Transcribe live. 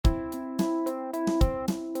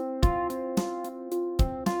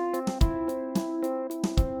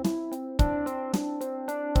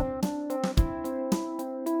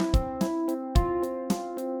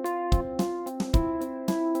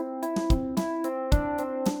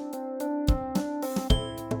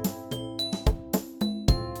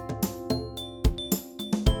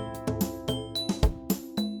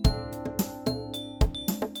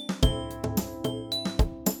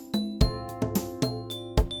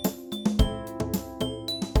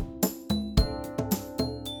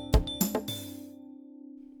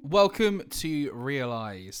Welcome to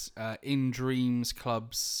Realise, In Dreams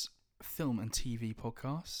Club's film and TV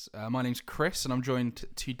podcast. My name's Chris and I'm joined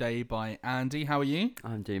today by Andy. How are you?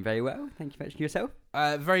 I'm doing very well. Thank you very much. Yourself?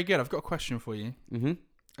 Very good. I've got a question for you. Mm-hmm.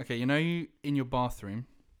 Okay, you know in your bathroom,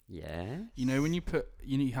 Yeah. you know when you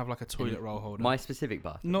have like a toilet roll holder? My specific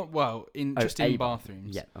bathroom? Not well, in Oh, just in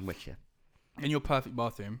bathrooms. Yeah, I'm with you. In your perfect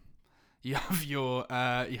bathroom, you have your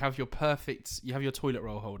toilet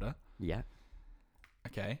roll holder. Yeah.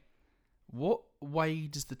 Okay. What way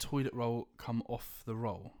does the toilet roll come off the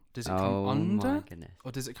roll? Does it come Oh my under goodness.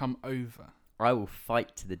 or does it come over? I will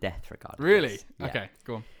fight to the death regardless. Really? Yeah. Okay,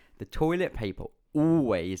 go on. The toilet paper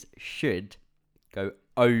always should go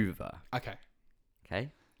over. Okay, Okay?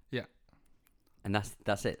 Yeah. And that's it.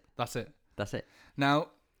 that's it. That's it. Now,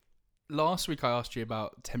 last week I asked you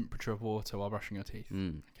about temperature of water while brushing your teeth.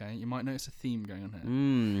 Mm. Okay, you might notice a theme going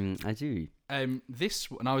on here. I do. And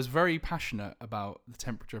I was very passionate about the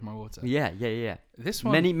temperature of my water. Yeah. This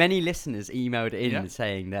one, Many listeners emailed in Yeah.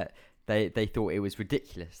 saying that they thought it was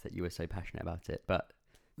ridiculous that you were so passionate about it, but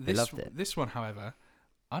they loved it. This one, however,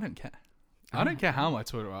 I don't care. Oh. I don't care how my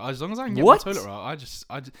toilet roll. As long as I can get What? my toilet roll,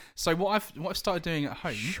 So what I've started doing at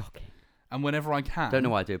home, Shocking. and whenever I can, Don't know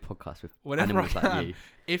why I do a podcast with whenever I animals can, like you.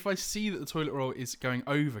 if I see that the toilet roll is going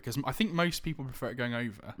over, because I think most people prefer it going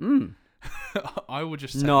over, I will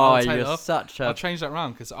just say, No, I'll take it you're off. such I'll a. change that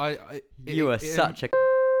round because You are such a.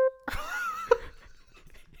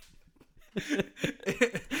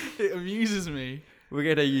 it amuses me. We're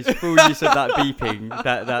gonna use full use of that beeping,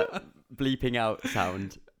 that bleeping out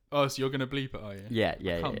sound. Oh, so you're gonna bleep it, are you? Yeah.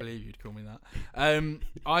 I can't believe you'd call me that.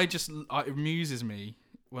 It amuses me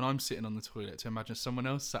when I'm sitting on the toilet to imagine someone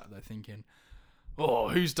else sat there thinking, "Oh,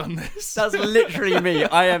 who's done this?" That's literally me.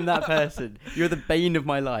 I am that person. You're the bane of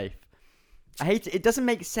my life. I hate it. It doesn't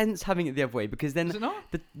make sense having it the other way because then Is it not?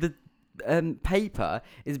 the paper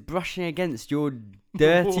is brushing against your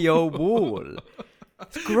dirty old wall.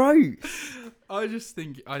 It's gross. I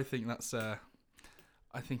think that's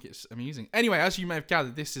I think it's amusing. Anyway, as you may have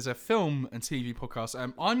gathered, this is a film and TV podcast.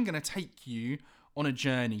 I'm going to take you on a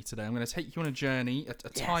journey today. I'm going to take you on a journey,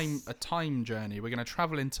 a time journey. We're going to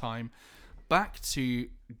travel in time back to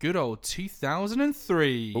good old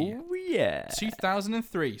 2003. Oh yeah.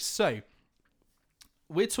 2003. So,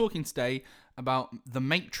 we're talking today about The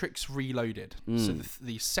Matrix Reloaded. So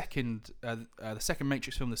the second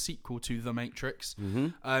Matrix film, the sequel to The Matrix.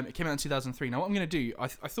 It came out in 2003. Now, what I'm going to do, I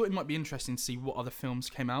thought it might be interesting to see what other films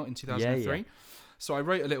came out in 2003. Yeah. So I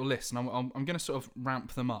wrote a little list, and I'm going to sort of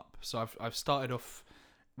ramp them up. So I've started off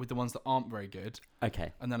with the ones that aren't very good,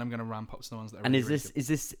 Okay. and then I'm going to ramp up to the ones that are And really, is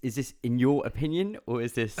this in your opinion or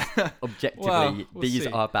is this objectively Well, we'll these see.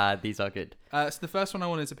 are bad, these are good? So the first one I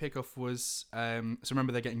wanted to pick off was so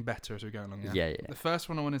remember they're getting better as we go along. Yeah. The first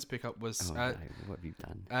one I wanted to pick up was Oh no, what have you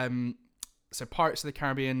done? so Pirates of the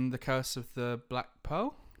Caribbean: The Curse of the Black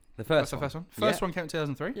Pearl. The That's first the one. first one. First one came out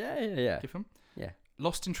in 2003. Yeah. Good film. Yeah.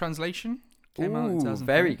 Lost in Translation came out in Ooh, 2003.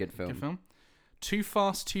 very good film. Good film. Too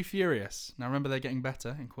Fast, Too Furious. Now remember they're getting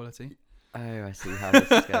better in quality. Oh, I see how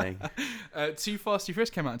this is going. Too Fast, Too Furious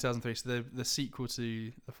came out in 2003. So the sequel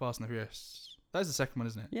to The Fast and the Furious. That's the second one,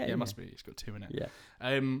 isn't it? Yeah, it must be. It's got 2 in it.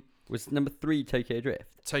 Yeah. Was number 3 Tokyo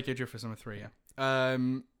Drift? Tokyo Drift was number 3. Yeah.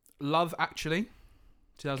 Love Actually,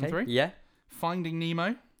 2003. Okay. Yeah. Finding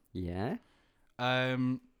Nemo. Yeah.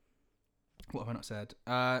 What have I not said?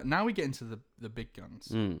 Now we get into the big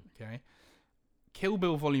guns. Okay. Kill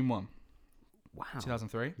Bill Volume 1, Wow.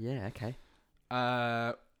 2003. Yeah. Okay.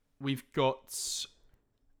 We've got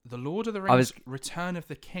The Lord of the Rings, Return of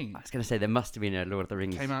the King. I was gonna say there must have been a Lord of the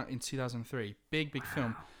Rings. Came out in 2003. Big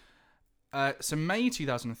film. So May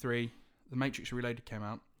 2003, The Matrix Reloaded came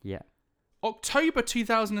out. Yeah. October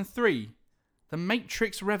 2003, The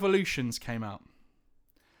Matrix Revolutions came out.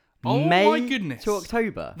 Oh May my goodness. to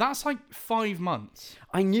October. That's like 5 months.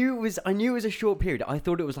 I knew it was a short period. I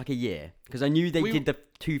thought it was like a year because I knew they did the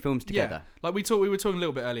 2 films together. Yeah. Like we were talking a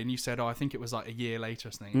little bit earlier, and you said, "Oh, I think it was like a year later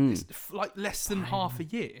or something." It's like less than half a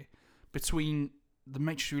year between The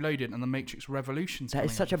Matrix Reloaded and The Matrix Revolutions. That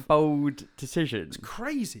is such a bold decision. It's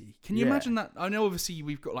crazy. Can you imagine that? I know, obviously,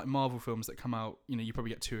 we've got like Marvel films that come out. You know, you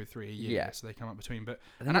probably get 2 or 3 a year, so they come out between. But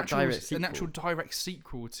an actual direct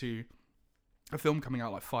sequel to a film coming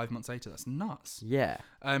out like 5 months later, that's nuts. Yeah.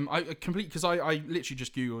 I because I literally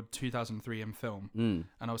just googled 2003 in film, and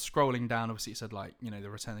I was scrolling down. Obviously, it said like, you know, The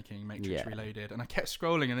Return of the King, Matrix Reloaded, and I kept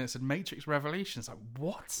scrolling, and it said Matrix Revolutions. Like,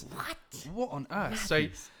 what on earth?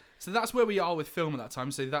 So that's where we are with film at that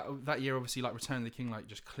time. So that year, obviously, like Return of the King, like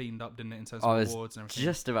just cleaned up, didn't it, in terms of awards and everything.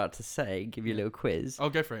 Just about to say, give you a little quiz. I'll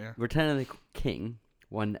go for it. Yeah. Return of the King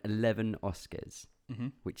won 11 Oscars. Mm-hmm.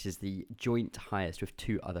 which is the joint highest with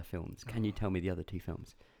 2 other films. Can you tell me the other 2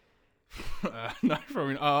 films? No,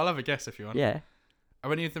 probably not. Oh, I'll have a guess if you want. Yeah.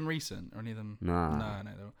 Are any of them recent? Or any of them? Nah.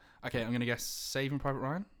 No. Okay, I'm going to guess Saving Private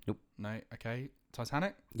Ryan. Nope. No. Okay.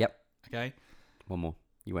 Titanic. Yep. Okay. One more.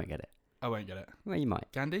 You won't get it. I won't get it. Well, you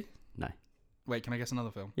might. Gandhi? No. Wait, can I guess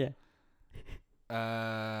another film? Yeah.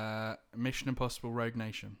 Mission Impossible Rogue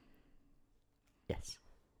Nation. Yes.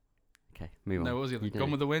 Okay, move on. No, what was the other?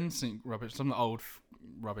 Gone with the Wind? Something rubbish. Some old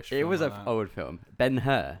rubbish It film was like an that. old film.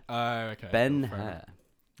 Ben-Hur. Oh, okay. Ben-Hur. Fair enough.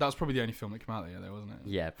 That was probably the only film that came out there, though, wasn't it?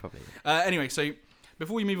 Yeah, probably. Anyway, so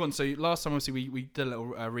before we move on, so last time obviously we did a little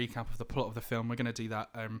recap of the plot of the film. We're going to do that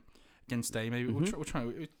again today. Maybe we'll try.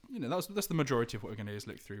 You know, that's the majority of what we're going to do is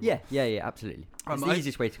look through. Yeah, absolutely. It's the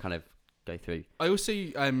easiest way to kind of go through. I also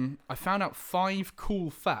I found out 5 cool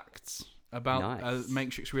facts about Nice.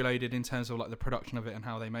 Matrix Reloaded in terms of like the production of it and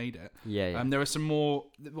how they made it. Yeah. There are some more.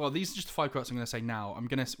 Well, these are just 5 quotes I'm going to say now.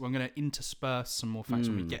 We're going to intersperse some more facts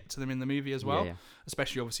when we get to them in the movie as well. Yeah.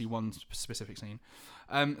 Especially obviously one specific scene.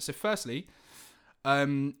 So firstly,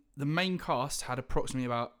 the main cast had approximately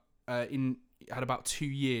about 2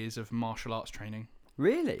 years of martial arts training.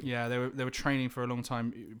 Really? Yeah, they were training for a long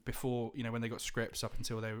time before, you know, when they got scripts up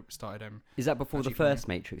until they started. Is that before the first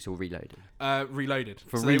Matrix or Reloaded? Reloaded.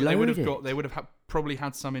 For so Reloaded? they would have probably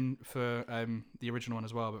had some in for the original one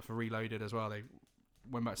as well, but for Reloaded as well, they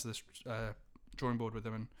went back to this drawing board with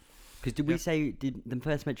them. And because did we say did the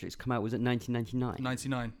first Matrix come out? Was it 1999?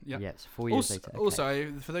 99. Yeah. Yes, 4 years later. Okay.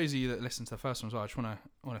 Also, for those of you that listened to the first one as well, I just want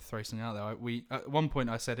to throw something out there. We at one point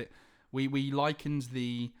I said it. We likened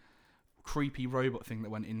the creepy robot thing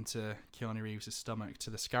that went into Keanu Reeves' stomach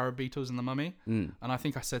to the scarab beetles in The Mummy. And I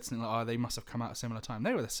think I said something like, they must have come out at a similar time.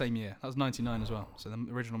 They were the same year. That was 99 as well. So the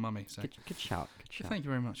original Mummy. So Good shout. thank you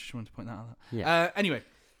very much. Just wanted to point that out. Yeah. Anyway,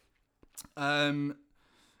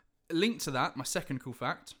 linked to that, my second cool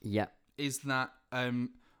fact is that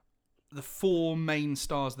the 4 main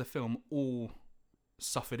stars of the film all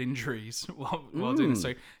suffered injuries while doing this.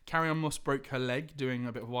 So Carrie-Anne Moss broke her leg doing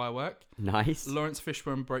a bit of wire work. Nice. Lawrence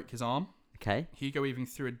Fishburne broke his arm. Okay. Hugo Weaving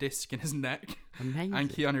threw a disc in his neck. Amazing. And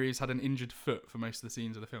Keanu Reeves had an injured foot for most of the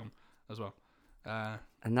scenes of the film as well.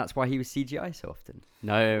 And that's why he was CGI so often.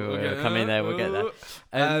 No, we'll come in there. We'll get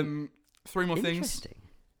that. 3 more things.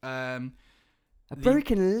 Interesting. A The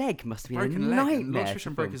broken leg must be a nightmare. Lawrence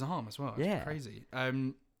Fishburne broke his arm as well. It's crazy.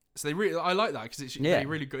 So I like that because they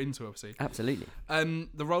really got into it, obviously. Absolutely.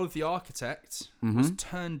 The role of the architect was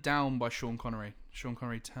turned down by Sean Connery. Sean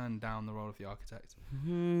Connery turned down the role of the architect,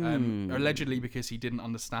 allegedly because he didn't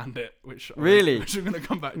understand it. Which I'm going to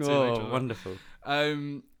come back to. Oh, wonderful.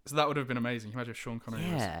 So that would have been amazing. Imagine if Sean Connery.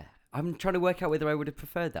 Yeah, I'm trying to work out whether I would have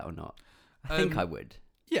preferred that or not. I think I would.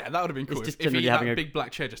 Yeah, that would have been cool. Just if having big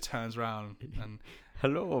black chair just turns around and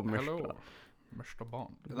hello, Mr.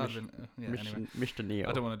 Bond. That'd been anyway. Mr. Neo.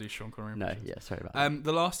 I don't want to do Sean Connery. No, sorry about that.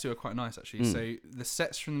 The last 2 are quite nice actually. So the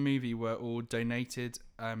sets from the movie were all donated,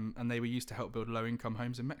 and they were used to help build low-income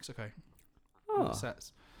homes in Mexico. All the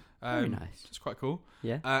sets. Very nice. It's quite cool.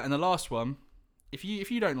 Yeah. And the last one, if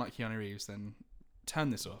you don't like Keanu Reeves, then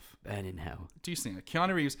turn this off. Burn in hell. Do you think that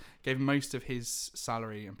Keanu Reeves gave most of his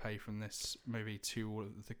salary and pay from this movie to all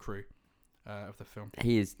of the crew of the film?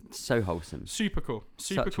 He is so wholesome. Super cool.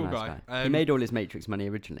 Super Such cool a nice guy. He made all his Matrix money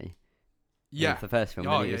originally. Yeah. For the first film.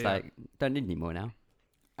 Then he was like, don't need any more now.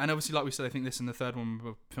 And obviously, like we said, I think this and the third one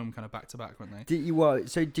were filmed kind of back to back, weren't they?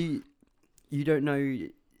 You don't know?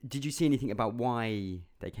 Did you see anything about why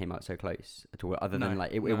they came out so close at all? Other than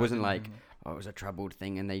like, it wasn't like, it was a troubled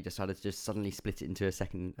thing and they decided to just suddenly split it into a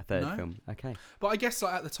third film. Okay. But I guess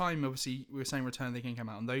like at the time, obviously, we were saying Return of the King came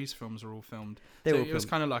out and those films were all filmed. It was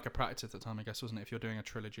kind of like a practice at the time, I guess, wasn't it? If you're doing a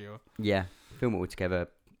trilogy or... Yeah. Film it all together,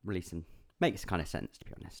 release and... Makes kind of sense, to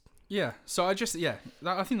be honest. Yeah. So I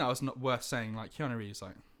think that was not worth saying. Like Keanu Reeves,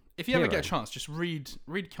 like... If you ever get a chance, just read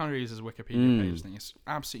Keanu Reeves' Wikipedia page. I think it's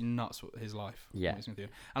absolutely nuts what his life. Yeah. And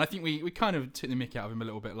I think we kind of took the mickey out of him a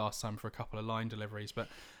little bit last time for a couple of line deliveries, but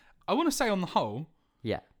I want to say on the whole,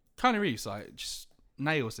 Keanu Reeves like just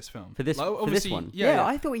nails this film for this one. Yeah,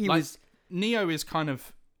 I thought he was. Neo is kind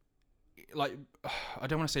of like I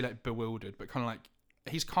don't want to say like bewildered, but kind of like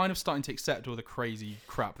he's kind of starting to accept all the crazy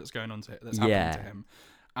crap that's going on that's happening to him,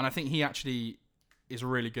 and I think he actually is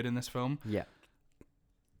really good in this film. Yeah.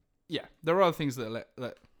 Yeah, there are other things that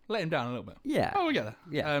let him down a little bit. Yeah. Oh, we get that.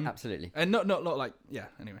 Yeah, absolutely. And not like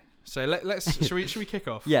anyway. So let's should we kick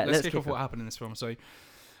off? Yeah, let's kick off what happened in this film. So,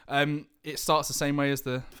 it starts the same way as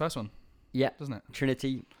the first one. Yeah, doesn't it?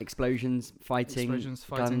 Trinity, explosions, fighting,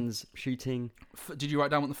 guns, shooting. Did you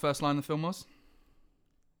write down what the first line of the film was?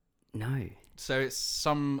 No. So it's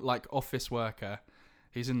some like office worker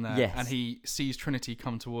He's in there, Yes. and he sees Trinity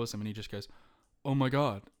come towards him, and he just goes, "Oh my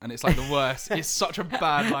god!" And it's like the worst. It's such a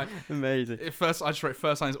bad like. Amazing. At first, I just wrote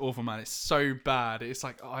first line is awful, man. It's so bad. It's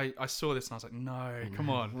like I saw this and I was like, no, come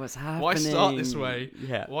on. What's happening? Why start this way?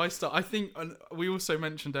 Yeah. Why start? I think and we also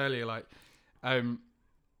mentioned earlier, like,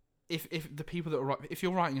 if the people that are if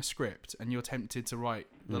you're writing a script and you're tempted to write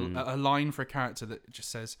a line for a character that just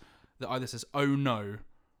says that either says "oh no"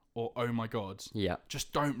 or "oh my god," Yeah.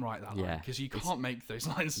 just don't write that line because you can't make those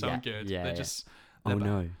lines sound good. Yeah, They're yeah. just Oh bad.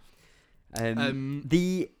 no.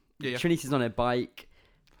 The Trinity's on a bike.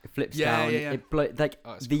 It flips down. Yeah. It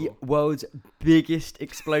the cool. world's biggest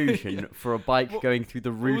explosion for a bike going through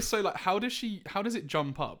the roof. Also, like, how does it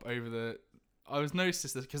jump up over the? I was noticed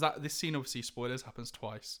this because this scene, obviously, spoilers, happens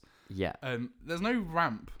twice. Yeah. There's no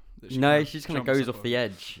ramp. That She just kind of goes off the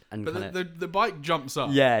edge and. But the bike jumps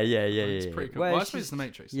up. Yeah. It's pretty cool. Well, I suppose it's the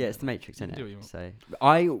Matrix. Yeah, it's the Matrix, isn't do what it? you want. So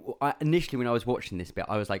I initially when I was watching this bit,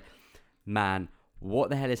 I was like, man.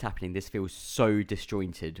 What the hell is happening? This feels so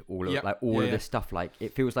disjointed. All of this stuff, like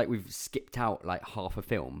it feels like we've skipped out like half a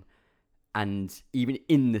film, and even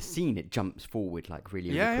in the scene, it jumps forward like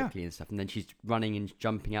really quickly and stuff. And then she's running and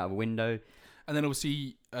jumping out of a window, and then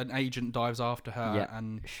obviously an agent dives after her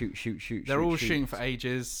and shoot. They're all shooting for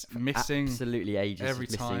ages, missing absolutely ages, every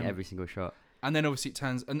time, missing every single shot. And then obviously it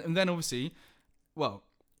turns, and then obviously, well,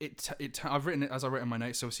 I've written it as I written my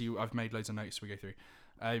notes. Obviously, I've made loads of notes as we go through.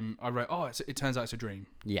 I wrote, it turns out it's a dream.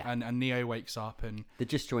 Yeah. And Neo wakes up and the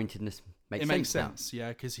disjointedness makes sense. It makes sense, yeah,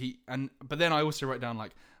 because but then I also wrote down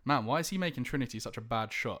like, man, why is he making Trinity such a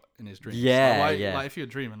bad shot in his dreams? Yeah, Like if you're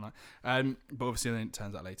dreaming, like, but obviously then it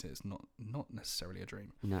turns out later it's not necessarily a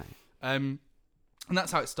dream. No. And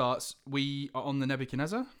that's how it starts. We are on the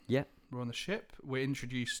Nebuchadnezzar. Yeah. We're on the ship. We're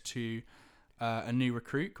introduced to a new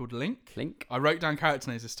recruit called Link. Link. I wrote down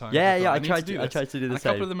character names this time. I tried to do the and a same.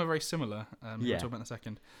 couple of them are very similar. We'll talk about in a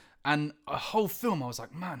second. And a whole film, I was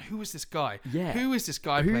like, man, who is this guy? Yeah. Who is this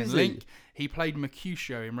guy playing Link? He played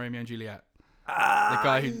Mercutio in Romeo and Juliet. The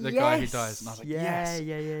guy who dies. And I was like, yes.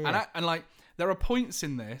 Yeah. And like, there are points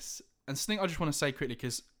in this, and something I just want to say quickly,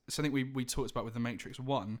 because something we talked about with The Matrix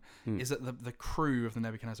 1 is that the crew of the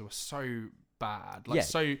Nebuchadnezzar was so bad. Like,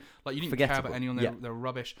 you didn't care about anyone. They were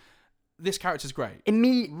rubbish. This character's great.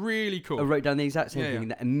 Really cool. I wrote down the exact same thing.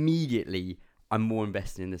 That immediately I'm more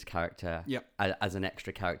invested in this character as an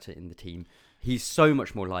extra character in the team. He's so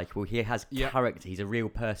much more likable. He has character. He's a real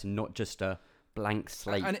person, not just a blank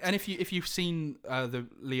slate. And if you've seen the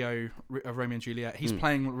Leo of Romeo and Juliet, he's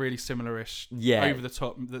playing really similar-ish, over the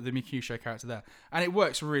top, the Mercutio character there, and it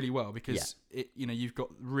works really well because you've got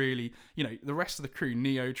really the rest of the crew,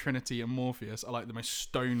 Neo, Trinity, and Morpheus are like the most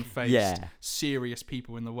stone-faced, serious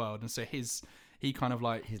people in the world, and so he kind of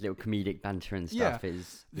like his little comedic banter and stuff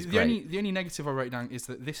is the great. only negative I wrote down is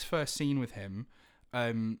that this first scene with him,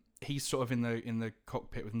 he's sort of in the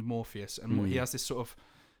cockpit with Morpheus, and he has this sort of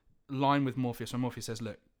line with Morpheus where Morpheus says,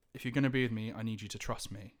 look, if you're going to be with me, I need you to trust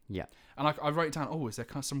me. Yeah. And I wrote down, is there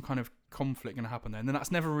some kind of conflict going to happen there? And then that's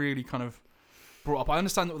never really kind of brought up. I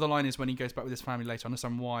understand that what the line is when he goes back with his family later. I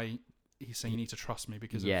understand why he's saying you need to trust me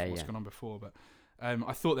because of what's gone on before. But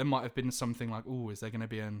I thought there might have been something like, is there going to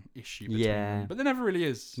be an issue between them? But there never really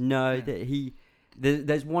is. No,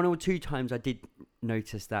 there's one or two times I did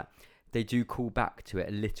notice that they do call back to it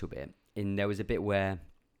a little bit. There was a bit where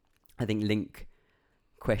I think Link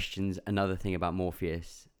questions another thing about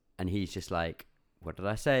Morpheus, and he's just like, what did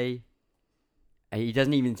I say? And he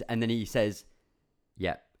doesn't even, and then he says,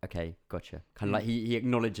 yeah, okay, gotcha. Kind of like he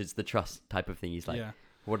acknowledges the trust type of thing. He's like,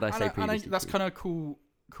 what did I say previously? And that's kind of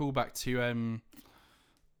cool back to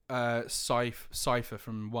Cypher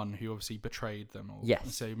from 1, who obviously betrayed them.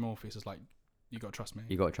 And so Morpheus is like, you got to trust me.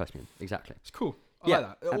 You got to trust me. Exactly. It's cool. I like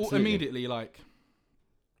that. Absolutely. Immediately, like,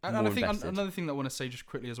 and I think another thing that I want to say just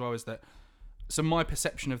quickly as well is that, so my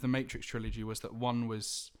perception of the Matrix trilogy was that 1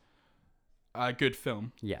 was a good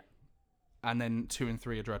film. Yeah. And then 2 and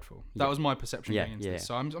 3 are dreadful. That was my perception going into this.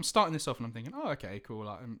 So I'm starting this off and I'm thinking, okay, cool.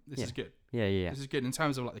 Like, this is good. Yeah. This is good in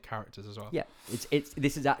terms of like the characters as well. Yeah.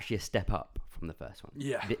 This is actually a step up from the first one.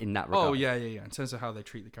 Yeah. In that regard. Oh yeah. In terms of how they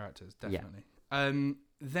treat the characters, definitely. Yeah.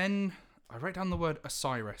 Then I wrote down the word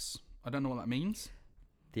Osiris. I don't know what that means.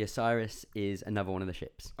 The Osiris is another one of the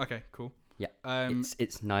ships. Okay, cool. Yeah.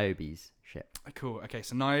 It's Niobe's ship. Cool. Okay,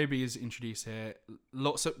 so Niobe is introduced here.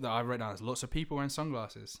 I wrote down there's lots of people wearing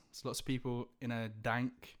sunglasses. There's lots of people in a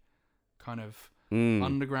dank kind of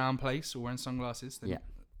underground place all wearing sunglasses.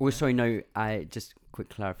 Also, no, I just quick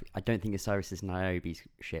clarify. I don't think Osiris is Niobe's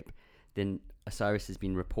ship. Then Osiris has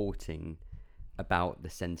been reporting about the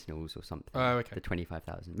Sentinels or something. Oh, okay. The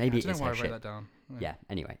 25,000. Maybe it's her ship. I wrote that down. Yeah.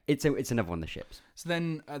 Anyway, it's another one of the ships. So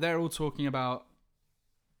then they're all talking about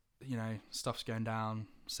stuff's going down,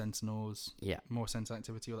 Sentinels, Yeah. more Sentinel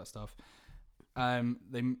activity, all that stuff.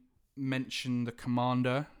 They mention the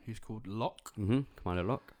commander, who's called Locke. Commander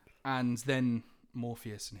Locke. And then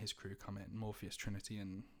Morpheus and his crew come in. Morpheus, Trinity,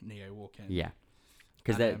 and Neo walk in. Yeah.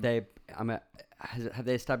 Because have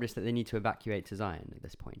they established that they need to evacuate to Zion at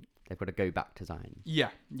this point? They've got to go back to Zion.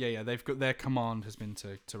 Yeah. They've got their command has been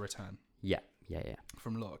to return. Yeah.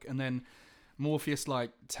 From Locke, and then Morpheus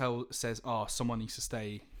says, someone needs to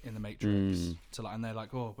stay in the Matrix and they're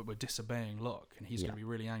like, but we're disobeying Locke, and he's going to be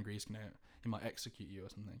really angry. He might execute you or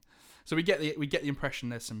something. So we get the impression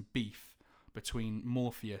there's some beef between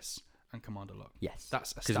Morpheus and Commander Locke. Yes,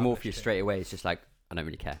 that's because Morpheus straight away is just like, I don't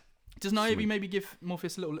really care. Does Niobe maybe give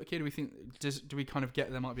Morpheus a little look here? Do we think? Do we kind of get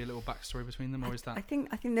there might be a little backstory between them, or is that? I think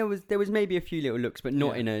there was maybe a few little looks, but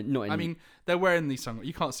not in. I mean, they're wearing these sunglasses.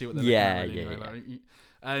 You can't see what they're looking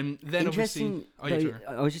at. Then obviously,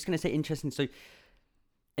 I was just going to say interesting. So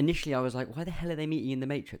initially, I was like, why the hell are they meeting in the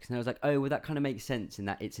Matrix? And I was like, oh, well, that kind of makes sense in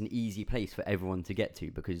that it's an easy place for everyone to get to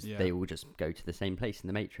because they all just go to the same place in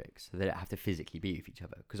the Matrix, so they don't have to physically be with each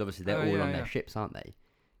other. Because obviously they're all on their ships, aren't they?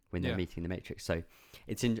 When they're meeting in the Matrix. So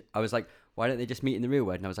I was like, why don't they just meet in the real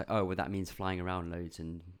world? And I was like, oh, well, that means flying around loads,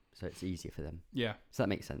 and so it's easier for them. Yeah. So that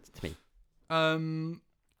makes sense to me.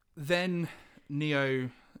 Then Neo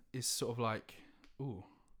is sort of like, ooh,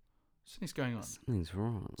 something's going on. Something's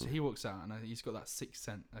wrong. So he walks out, and he's got that sixth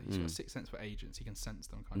sense. He's got a sixth sense for agents. He can sense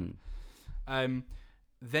them, kind of.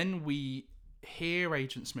 Then we hear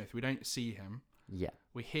Agent Smith. We don't see him. Yeah.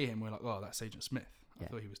 We hear him. We're like, oh, that's Agent Smith. I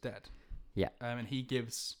thought he was dead. Yeah. And he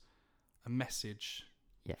gives a message.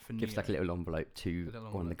 Yeah. For gives Neo. Like a little envelope to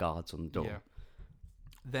one of the guards on the door. Yeah.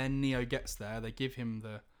 Then Neo gets there. They give him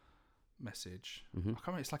the message. I can't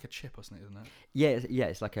remember. It's like a chip or something, isn't it? Yeah.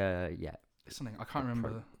 It's like It's something I can't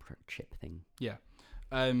remember. Pro chip thing. Yeah.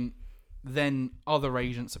 Then other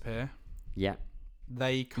agents appear. Yeah.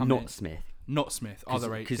 They come Not in. Smith. Not Smith.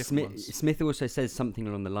 Other agents. Because Smith also says something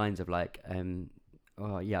along the lines of like,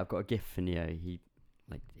 I've got a gift for Neo.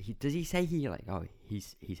 Does he say he's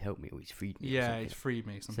helped me or he's freed me? Yeah, he's freed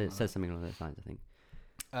me. So it says something along those lines, I think.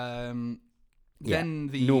 Then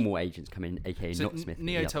the normal agents come in, aka not Smith.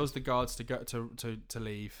 Neo tells the guards to go to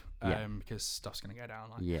leave because stuff's gonna go down.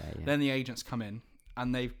 Then the agents come in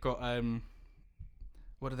and they've got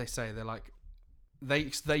what do they say? They're like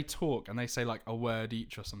they talk and they say like a word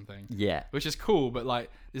each or something. Yeah, which is cool, but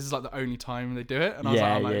like this is like the only time they do it, and I was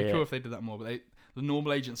like, it'd be cool if they did that more. But the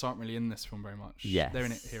normal agents aren't really in this film very much. Yeah, they're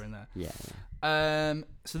in it here and there. Yeah.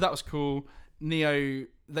 So that was cool. Neo,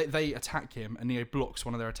 they attack him, and Neo blocks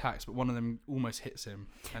one of their attacks, but one of them almost hits him.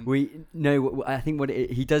 And I think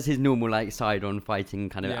he does his normal like side-on fighting,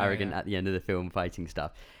 kind of arrogant at the end of the film fighting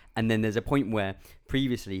stuff, and then there's a point where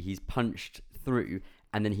previously he's punched through,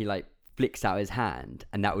 and then he like flicks out his hand,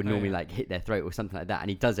 and that would normally like hit their throat or something like that, and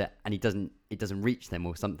he does it, and it doesn't reach them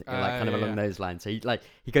or something, or like kind of along those lines. So he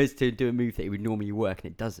goes to do a move that he would normally work,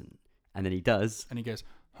 and it doesn't, and then he does, and he goes,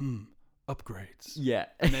 upgrades. Yeah.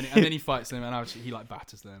 and then he fights them, and actually he like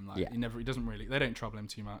batters them. He doesn't really. They don't trouble him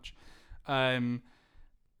too much.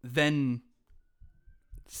 Then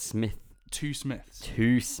Smith. Two Smiths.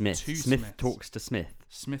 Smith talks to Smith.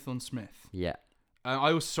 Smith on Smith. Yeah.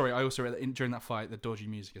 I also read that during that fight, the dodgy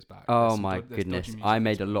music is back. Oh my goodness! I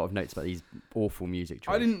made a lot of notes about these awful music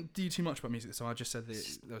choices. I didn't do too much about music, so I just said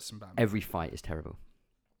that there was some bad. Every fight is terrible.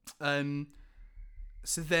 So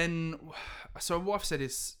what I've said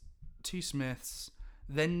is two Smiths.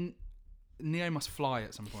 Then Neo must fly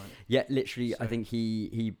at some point. Yeah, literally. I think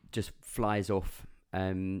he just flies off.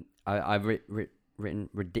 I've written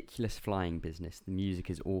ridiculous flying business. The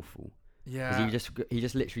music is awful. Yeah, because he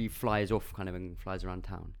just literally flies off, kind of, and flies around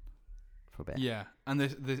town for a bit. Yeah, and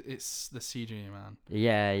it's the CG, man.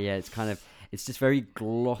 Yeah, it's just very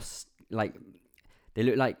gloss. Like they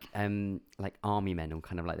look like army men, or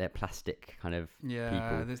kind of like they're plastic kind of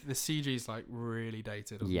people. The CG is like really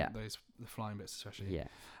dated. The flying bits especially. Yeah,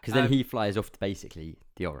 because then he flies off to basically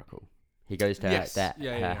the Oracle. He goes to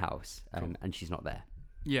her house, and she's not there.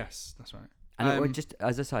 Yes, that's right. And just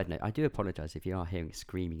as a side note, I do apologise if you are hearing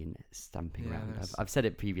screaming and stamping around. I've said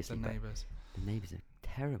it previously. The neighbours. The neighbours are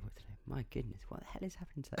terrible today. My goodness, what the hell is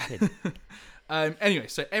happening to that kid? Anyway,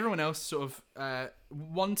 so everyone else sort of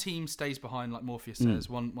one team stays behind, like Morpheus says.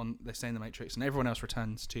 One they stay in the Matrix, and everyone else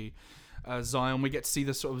returns to Zion. We get to see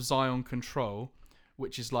the sort of Zion control,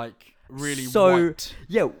 which is like really white.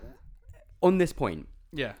 Yeah, on this point,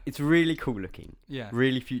 yeah, it's really cool looking. Yeah,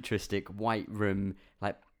 really futuristic, white room,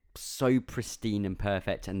 like. So pristine and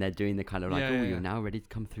perfect, and they're doing the kind of like, you're now ready to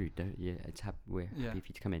come through. We're happy for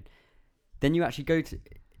you to come in. Then you actually go to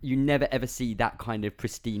you never ever see that kind of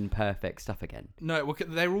pristine, perfect stuff again. No, well,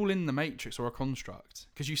 they're all in the Matrix or a construct,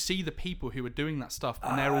 because you see the people who are doing that stuff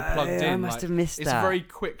and they're all plugged in. I must have missed it's that. It's a very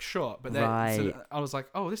quick shot, but right. So I was like,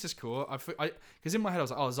 oh, this is cool. Because in my head I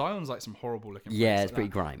was like, oh, Zion's like some horrible looking. Yeah, it's like pretty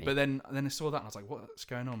that. grimy. But then I saw that and I was like, what's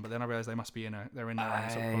going on? But then I realized they must be they're in their own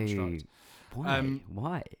sort of construct.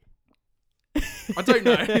 Why? I don't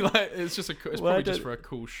know. Like, it's just it's probably just for a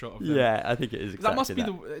cool shot of them. Yeah, I think it is. Exactly that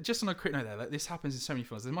must be just on a quick note there. Like, this happens in so many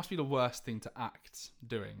films. It must be the worst thing to act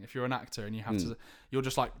doing. If you're an actor and you have to, you're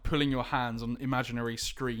just like pulling your hands on imaginary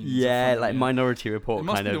screens. Yeah, like Minority Report. It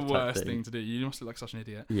must kind be of the worst thing to do. You must look like such an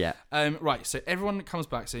idiot. Yeah. Right. So everyone comes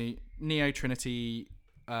back. So Neo, Trinity,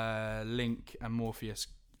 Link, and Morpheus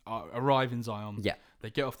arrive in Zion. Yeah. They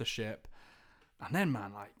get off the ship, and then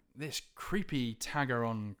like this creepy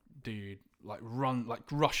Tagaron dude.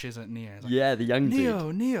 Rushes at Neo. Like, yeah, the young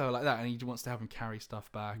dude. Neo, like that, and he wants to have him carry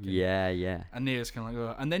stuff back. And, yeah. And Neo's kind of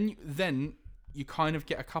like, and then you kind of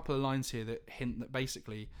get a couple of lines here that hint that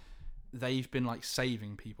basically they've been like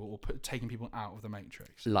saving people or taking people out of the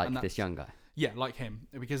Matrix. Like this young guy. Yeah, like him,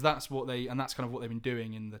 because that's kind of what they've been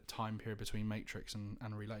doing in the time period between Matrix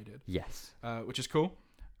and Reloaded. Yes. Which is cool.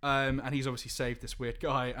 And he's obviously saved this weird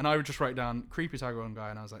guy, and I would just write down creepy Tagaron guy,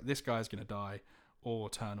 and I was like, this guy's gonna die.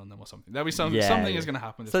 Or turn on them or something. There'll be something is going to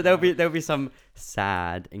happen. So there'll be some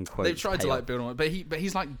sad in quotes. They've tried to like build on it, but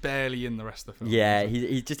he's like barely in the rest of the film. Yeah,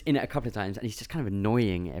 he's just in it a couple of times, and he's just kind of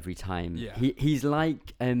annoying every time. Yeah, he's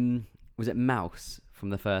like was it Mouse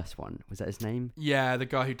from the first one? Was that his name? Yeah, the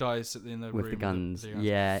guy who dies in the with room the guns. with the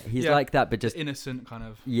yeah, he's like that, but just innocent kind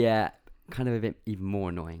of. Yeah, kind of a bit even more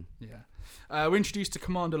annoying. Yeah. We're introduced to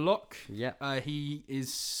Commander Locke. Yeah. He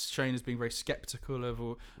is shown as being very skeptical of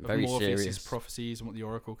very Morpheus' prophecies and what the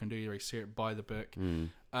Oracle can do. He's very serious by the book.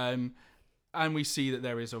 And we see that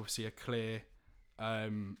there is obviously a clear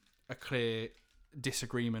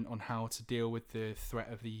disagreement on how to deal with the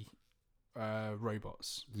threat of the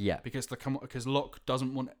robots. Yeah. Because Locke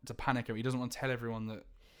doesn't want to panic. He doesn't want to tell everyone that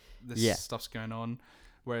this stuff's going on.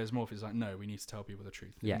 Whereas Morpheus is like, no, we need to tell people the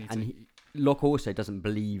truth. Yeah, Locke also doesn't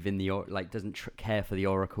believe in doesn't care for the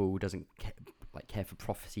Oracle, doesn't care for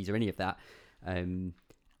prophecies or any of that. And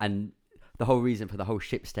the whole reason for the whole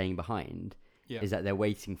ship staying behind is that they're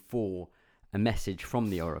waiting for a message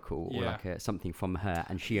from the Oracle or like something from her,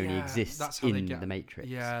 and she only exists in the Matrix.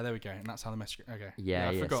 Yeah, there we go, and that's how the message. Okay. Yeah,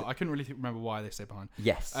 I forgot. I couldn't really remember why they stay behind.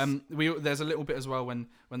 Yes. There's a little bit as well when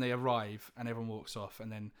they arrive and everyone walks off,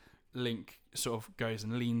 and then Link sort of goes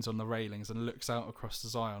and leans on the railings and looks out across the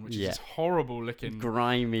Zion, which is this horrible looking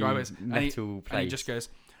grimy metal place. And he just goes,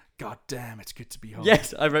 "God damn, it's good to be home."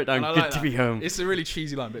 Yes, I wrote down "good to be home." It's a really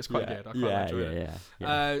cheesy line, but it's quite good. I quite enjoy it.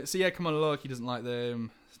 Yeah. So Commander Locke, he doesn't like them.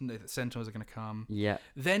 The Centaurs are going to come. Yeah.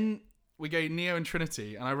 Then we go Neo and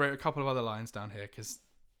Trinity, and I wrote a couple of other lines down here because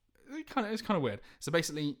it's kind of weird. So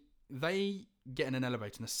basically, they get in an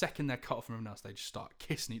elevator, and the second they're cut off from everyone else, they just start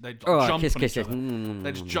kissing. They jump on each other.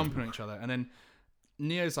 They just jump on each other, and then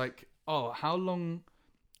Neo's like, "Oh, how long?"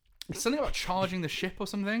 It's something about charging the ship or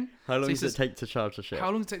something. How long does it take to charge the ship? How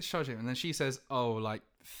long does it take to charge it? And then she says, "Oh, like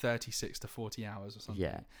 36 to 40 hours or something."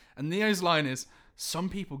 Yeah. And Neo's line is, "Some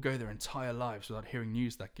people go their entire lives without hearing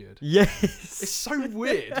news that good." Yes. It's so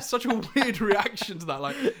weird. It's such a weird reaction to that.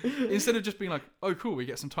 Like, instead of just being like, "Oh, cool, we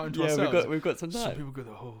get some time to ourselves." We've got some time. Some people go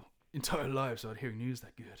their whole entire lives without hearing news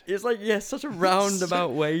that good. It's like, such a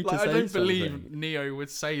roundabout way to say something. I don't believe Neo would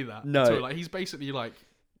say that. No. Like, he's basically like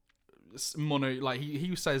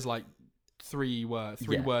he says like three words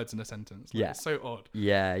in a sentence. Like, it's so odd.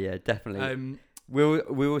 Yeah, definitely.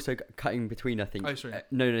 We're also cutting between, I think. Oh, sorry.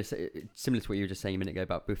 No, similar to what you were just saying a minute ago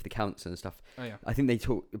about both the council and stuff. Oh, yeah. I think they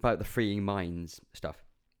talk about the freeing minds stuff.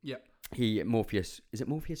 Yeah. Morpheus, is it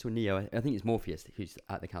Morpheus or Neo? I think it's Morpheus who's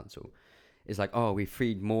at the council. It's like, oh, we've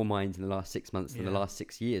freed more minds in the last 6 months than the last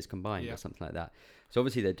 6 years combined or something like that. So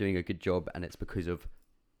obviously they're doing a good job, and it's because of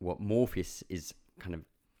what Morpheus is kind of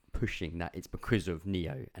pushing, that it's because of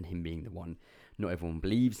Neo and him being the one. Not everyone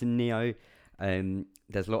believes in Neo.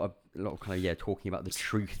 There's a lot of kind of talking about the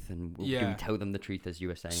truth, and do we tell them the truth, as you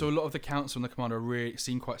were saying. So a lot of the council and the commander really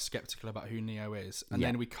seem quite skeptical about who Neo is, and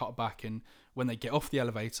then we cut back, and when they get off the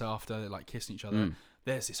elevator after like kissing each other,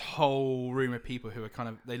 there's this whole room of people who are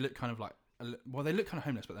they look kind of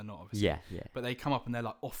homeless, but they're not, obviously. Yeah. But they come up and they're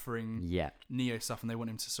like offering Neo stuff, and they want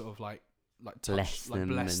him to sort of like touch,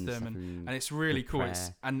 bless them, and it's really cool.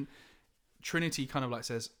 And Trinity kind of like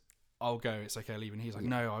says, "I'll go, it's okay, leave." And he's like,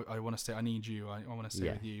 "No, I want to stay. I need you. I want to stay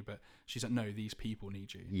with you." But she's like, "No, these people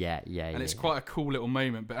need you." Yeah. And it's quite a cool little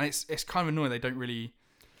moment, but it's kind of annoying. They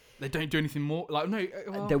don't do anything more. Like, no.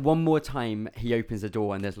 Well, one more time, he opens the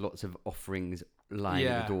door, and there's lots of offerings lying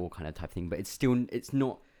at the door, kind of type thing. But it's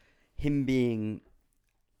not him being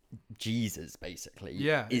Jesus, basically.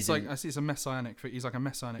 Yeah, it's like it's a messianic. He's like a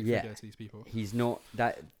messianic figure to these people. He's not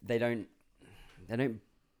that. They don't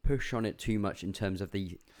push on it too much in terms of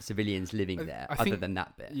the civilians living there, other than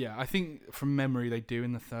that bit. Yeah, I think from memory they do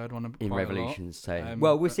in the third one in Revolutions. So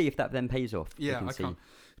we'll see if that then pays off. Yeah, I can't.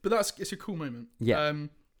 But it's a cool moment. Yeah.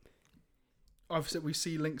 Obviously, we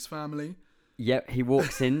see Link's family. Yep, he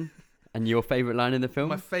walks in, and your favourite line in the film?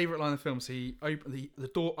 My favourite line in the film. So the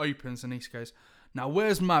door opens, and he goes, "Now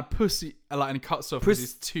where's my pussy?" And he cuts off as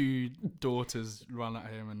his two daughters run at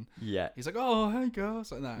him, and he's like, "Oh, hey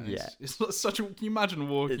girls," like that. And it's such a. Can you imagine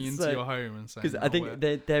walking into your home and saying? Because I think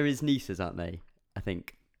they're his nieces, aren't they? I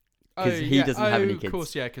think. Because he doesn't have any kids. Of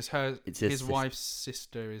course, yeah. Because his wife's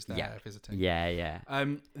sister is there visiting. Yeah.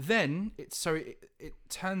 Then it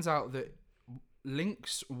turns out that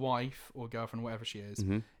Link's wife or girlfriend, whatever she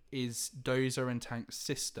is Dozer and Tank's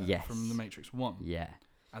sister from The Matrix 1. Yeah.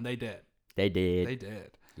 And they did. They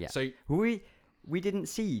did. Yeah. So we didn't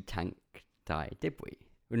see Tank die, did we?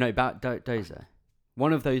 No, about Dozer.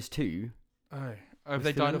 One of those two. Oh, have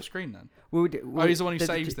they died off screen then? Well, he's the one who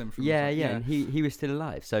saves them from. Yeah, and he was still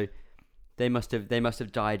alive. So they must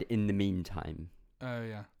have died in the meantime. Oh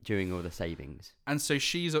yeah. During all the savings. And so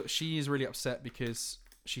she is really upset because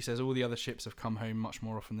she says all the other ships have come home much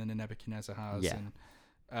more often than the Nebuchadnezzar has. Yeah.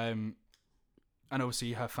 And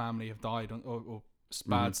obviously her family have died or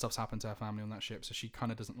bad stuff's happened to her family on that ship, so she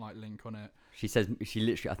kind of doesn't like Link on it. I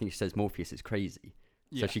think she says Morpheus is crazy.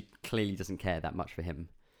 Yeah. So she clearly doesn't care that much for him.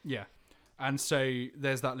 Yeah. And so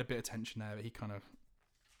there's that little bit of tension there that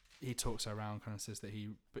he talks her around, kind of says that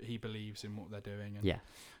he believes in what they're doing. And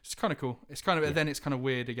it's kind of cool. It's kind of then it's kind of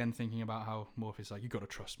weird again thinking about how Morpheus is like, you got to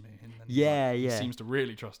trust me. And then he seems to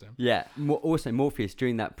really trust him. Yeah. Also, Morpheus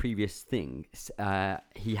during that previous thing,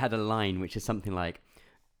 he had a line which is something like,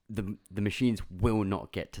 the machines will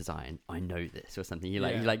not get to Zion. I know this, or something. He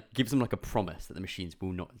gives them like a promise that the machines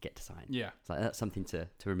will not get to Zion. Yeah, it's like that's something to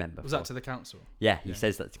remember. Was that to the council? Yeah, he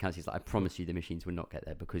says that to the council. He's like, I promise you, the machines will not get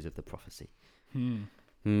there because of the prophecy.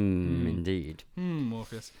 Indeed.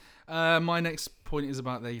 Morpheus. My next point is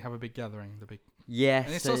about they have a big gathering. Yes,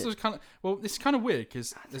 and it's also kind of it's kind of weird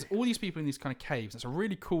because there's all these people in these kind of caves. It's a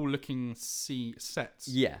really cool looking sets.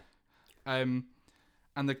 Yeah. And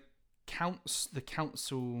the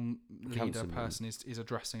council leader person is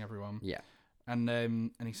addressing everyone. Yeah.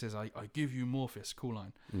 And he says, I give you Morpheus, cool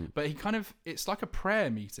line. But he it's like a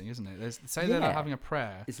prayer meeting, isn't it? They're having a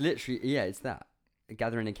prayer. It's literally, it's that.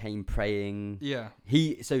 Gathering a cane, praying. Yeah.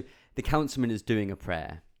 So the councilman is doing a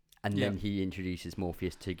prayer, and then he introduces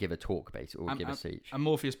Morpheus to give a talk, basically, or give a speech. And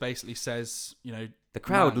Morpheus basically says, the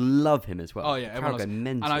crowd love him as well. Oh, yeah. Everyone go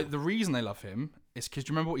mental. And the reason they love him is because,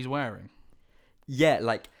 do you remember what he's wearing? Yeah,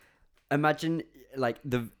 imagine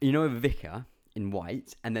a vicar in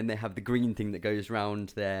white, and then they have the green thing that goes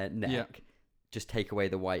round their neck. Yeah. Just take away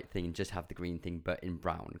the white thing and just have the green thing, but in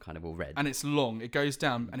brown, kind of all red. And it's long. It goes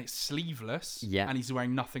down, and it's sleeveless. Yeah. And he's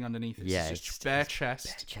wearing nothing underneath it. Yeah. It's just bare chest.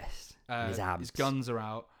 Bare chest. His abs. His guns are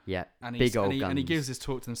out. Yeah. And big old guns. And he gives this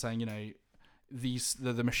talk to them saying,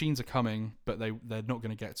 the machines are coming, but they're not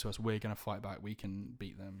going to get to us. We're going to fight back. We can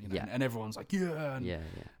beat them. Yeah. And everyone's like, yeah. Yeah.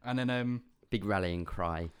 And then big rallying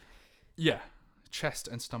cry. Yeah. Chest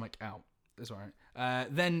and stomach out. That's all right.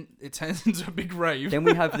 Then it turns into a big rave. Then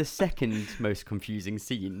we have the second most confusing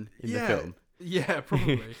scene in the film. Yeah,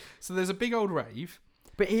 probably. So there's a big old rave.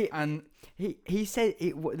 But he said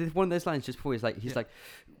one of those lines just before. He's like,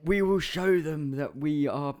 we will show them that we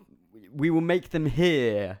will make them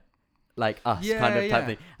hear like us, kind of type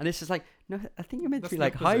thing. And it's just like, no, I think you're meant to be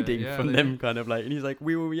like hiding from them, kind of like. And he's like,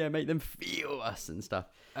 we will make them feel us and stuff.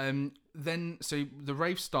 Then so the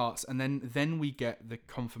rave starts, and then we get the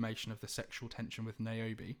confirmation of the sexual tension with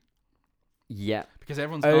Niobe. Yeah, because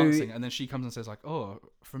everyone's dancing, and then she comes and says like, "Oh,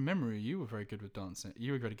 from memory, you were very good with dancing.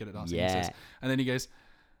 You were very good at dancing." Yeah, and then he goes,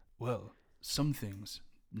 "Well, some things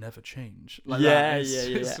never change." Like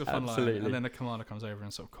it's a fun absolutely. line. And then the commander comes over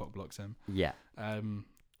and sort of cock blocks him. Yeah. And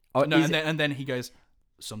then he goes,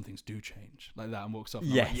 "Some things do change," like that, and walks off.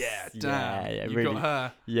 Yes. Like, yeah, damn, yeah, you really. got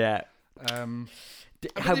her. Yeah.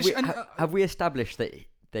 Have we established that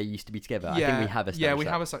they used to be together? I think we have established. Yeah, we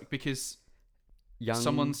have established because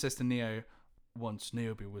someone says to Neo, once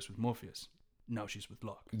Niobe was with Morpheus, now she's with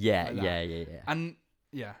Locke. Yeah. And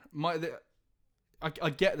I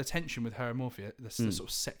get the tension with her and Morpheus, the sort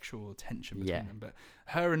of sexual tension between them, but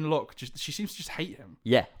her and Locke she seems to just hate him.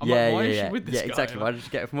 Yeah, why is she with this guy? Exactly. Why did she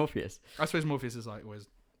get it from Morpheus? I suppose Morpheus is like always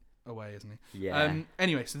away, isn't he? Yeah.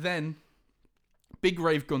 Anyway, so then big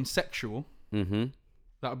rave gone sexual. Mm-hmm.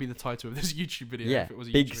 That would be the title of this YouTube video. Yeah, if it was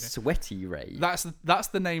a big YouTube video. sweaty rave. That's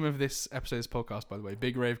the name of this episode's podcast, by the way.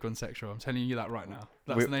 Big Rave Gone Sexual. I'm telling you that right now.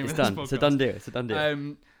 That's the name it's of done. this podcast. It's a done deal. It's a done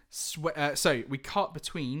deal. So we cut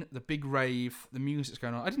between the big rave, the music's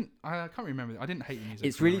going on. I can't remember. I didn't hate the music.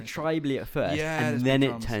 It's really tribally at first, and then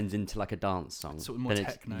it turns into like a dance song. Sort of more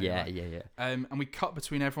techno. Yeah. And we cut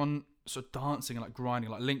between everyone sort of dancing and like grinding,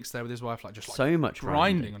 like Link's there with his wife, like just like so much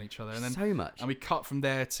grinding on each other, and then so much. And we cut from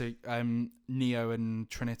there to Neo and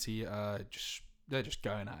Trinity. They're just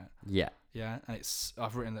going at it. Yeah. And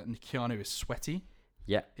I've written that Keanu is sweaty.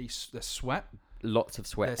 Yeah. There's sweat. Lots of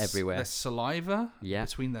sweat everywhere. There's saliva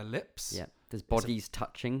between their lips. Yeah. There's bodies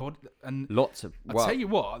touching. And lots of. I'll tell you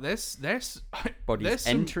what. There's bodies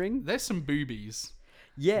entering. There's some boobies.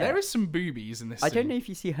 Yeah. There is some boobies in this. I don't know if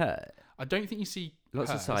you see her. I don't think you see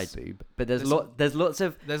lots hers. of side boob, but there's lots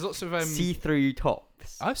of see-through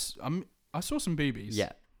tops. I saw some boobies.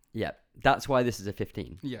 Yeah. That's why this is a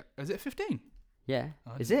 15. Yeah. Is it 15? Yeah.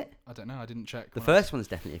 Is it? I don't know. I didn't check. The first one's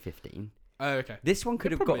definitely a 15. Oh, okay. This one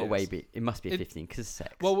could have got away, but it must be a 15 because it's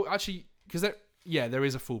sex. Well, actually, because there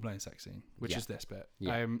is a full-blown sex scene, which is this bit.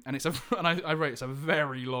 Yeah. And I wrote it's a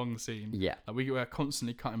very long scene. Yeah. Like we were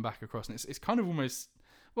constantly cutting back across, and it's kind of almost.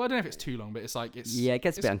 Well, I don't know if it's too long, but it's like it's. Yeah, it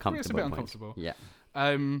gets a bit uncomfortable. It's a bit uncomfortable. Yeah.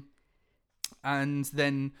 And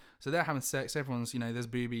then so they're having sex. Everyone's there's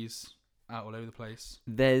boobies out all over the place.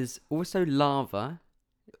 There's also lava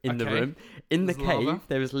in the room. In the cave, lava.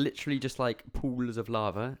 there is literally just like pools of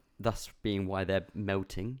lava, thus being why they're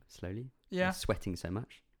melting slowly. Yeah. And sweating so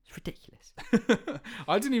much. It's ridiculous.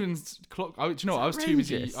 I didn't even clock. Do you know what? I was too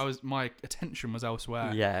busy. My attention was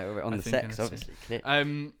elsewhere. Yeah, on the sex, obviously.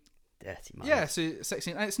 Dirty mind. Yeah, so sex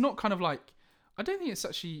scene. And it's not kind of like. I don't think it's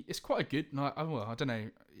actually. It's quite a good. Well, I don't know.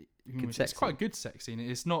 It's quite a good sex scene.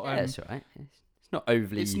 It's not. Yeah, it's alright. It's not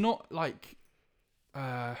overly. It's not like.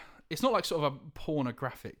 It's not like sort of a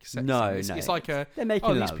pornographic sex scene. It's like a. They're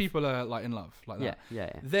making love. These people are like in love, like that. Yeah.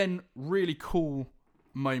 Then really cool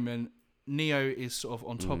moment. Neo is sort of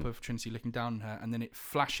on top of Trinity, looking down on her, and then it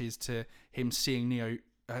flashes to him seeing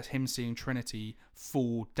Trinity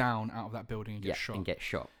fall down out of that building and get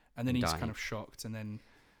shot. And then he's kind of shocked, and then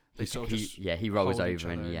they sort of he rolls over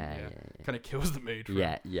and kind of kills the mood.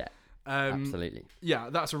 Yeah. Absolutely. Yeah,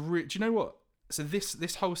 that's do you know what? So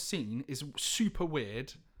this whole scene is super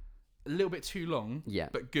weird, a little bit too long,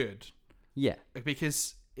 but good. Yeah,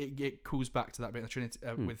 because it calls back to that bit of Trinity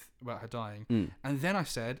about her dying, and then I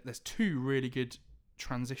said there's two really good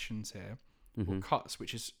transitions here, or cuts,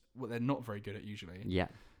 which is what they're not very good at usually. Yeah.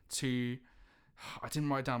 I didn't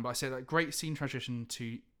write it down, but I said that great scene transition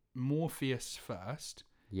to Morpheus first.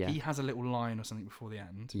 Yeah. He has a little line or something before the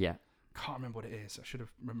end. Yeah. Can't remember what it is. I should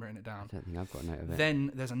have written it down. I don't think I've got a note of it.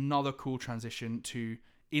 Then there's another cool transition to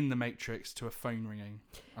in the Matrix to a phone ringing.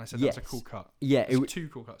 And I said that's a cool cut. Yeah. There's two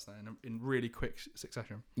cool cuts there in really quick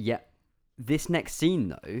succession. Yeah. This next scene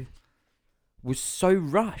though was so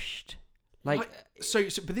rushed. But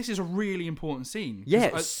this is a really important scene.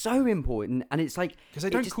 Yeah, it's so important, and it's like because they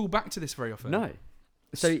don't call back to this very often. No.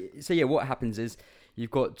 So yeah, what happens is you've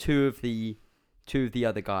got two of the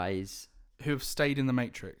other guys who have stayed in the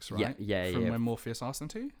Matrix, right? Yeah. From when Morpheus asked them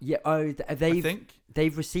to. Yeah. Oh,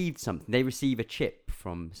 they've received something. They receive a chip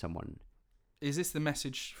from someone. Is this the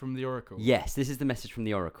message from the Oracle? Yes, this is the message from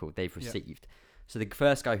the Oracle they've received. So the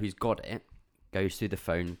first guy who's got it goes through the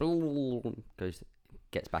phone,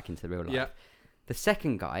 gets back into real life. Yeah. The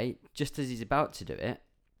second guy, just as he's about to do it,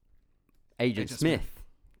 Agent Smith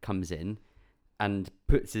comes in and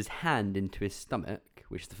puts his hand into his stomach,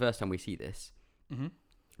 which is the first time we see this. Mm-hmm.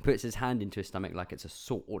 Puts his hand into his stomach like it's a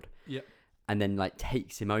sword. Yeah. And then like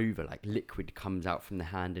takes him over, like liquid comes out from the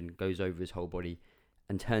hand and goes over his whole body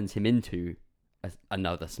and turns him into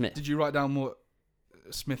another Smith. Did you write down what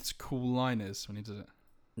Smith's cool line is when he does it?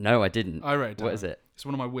 No, I didn't. I wrote down. What is it? It's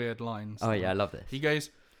one of my weird lines. Oh yeah, I love this. He goes,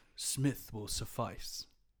 "Smith will suffice."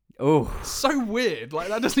 Oh, so weird! Like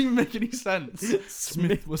that doesn't even make any sense.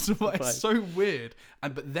 Smith will suffice. So weird.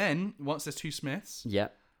 But then once there's two Smiths,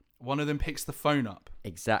 one of them picks the phone up.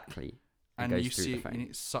 Exactly. And you see it, and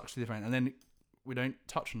it sucks through the phone, and then we don't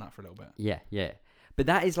touch on that for a little bit. Yeah. But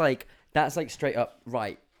that's like straight up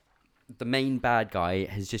right. The main bad guy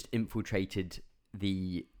has just infiltrated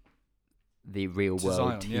the real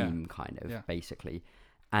world team, kind of basically,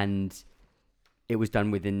 and it was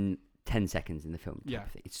done within 10 seconds in the film.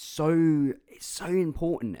 It's so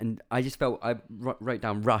important, and I just felt I wrote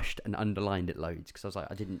down rushed and underlined it loads because I was like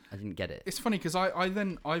I didn't get it. It's funny because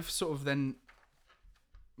I've sort of then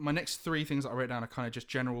my next three things that I wrote down are kind of just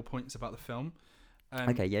general points about the film.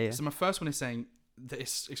 So my first one is saying that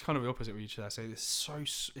it's kind of the opposite of each other. So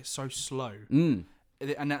it's so slow.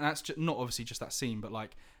 and that's just, not obviously just that scene, but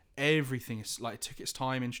like everything is like it took its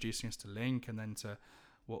time introducing us to Link and then to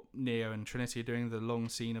what Neo and Trinity are doing, the long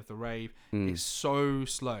scene of the rave. It's so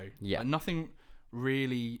slow. Yeah. Like, nothing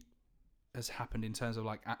really has happened in terms of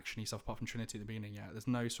like actiony stuff apart from Trinity at the beginning yet. There's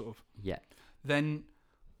no sort of... Yeah. Then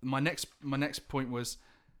my next point was...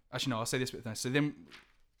 Actually, no, I'll say this bit then. So then...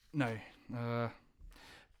 No.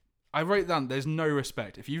 I wrote down, there's no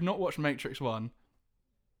respect. If you've not watched Matrix 1,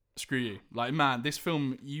 screw you. Like, man, this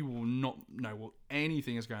film, you will not know what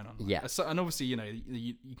anything is going on. Like, yeah. And obviously, you know,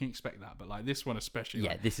 you can expect that, but like this one especially.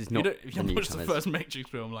 Yeah, like, this is not... If you watch the first Matrix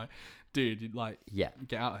film, like, dude, you'd like,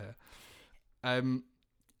 get out of here.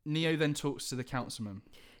 Neo then talks to the councilman.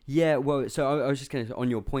 Yeah, well, so I was just going to, on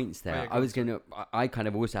your points there, Yeah, I kind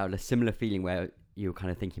of also had a similar feeling where you were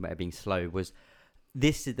kind of thinking about it being slow, was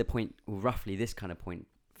this is the point, roughly this kind of point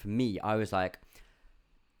for me. I was like,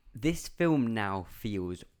 this film now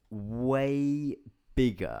feels way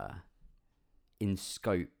bigger in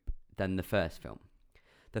scope than the first film.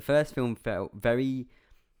 The first film felt very,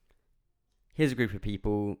 here's a group of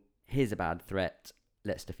people, here's a bad threat,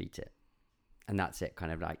 let's defeat it. And that's it,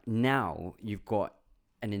 kind of like. Now you've got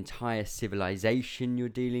an entire civilization you're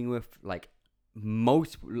dealing with, like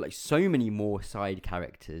so many more side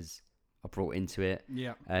characters are brought into it.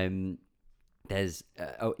 Yeah. There's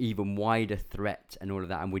an even wider threat and all of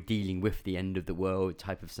that, and we're dealing with the end of the world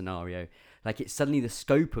type of scenario. Like, it's suddenly the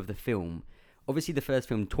scope of the film. Obviously, the first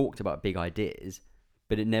film talked about big ideas,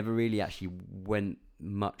 but it never really actually went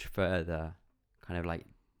much further, kind of like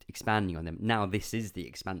expanding on them. Now this is the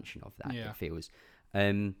expansion of that. It feels,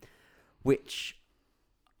 which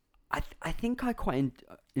I think I quite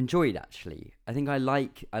enjoyed, actually. I think I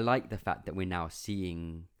like the fact that we're now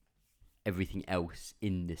seeing everything else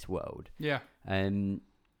in this world. Yeah.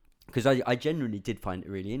 Because I genuinely did find it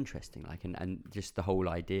really interesting, like, and just the whole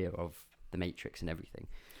idea of the Matrix and everything.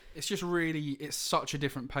 It's just really, it's such a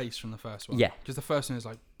different pace from the first one. Yeah. Because the first one is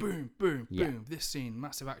like boom, boom, boom. This scene,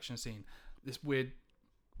 massive action scene. This weird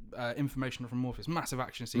information from Morpheus, massive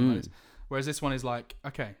action scene. Whereas this one is like,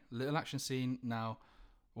 okay, little action scene. Now,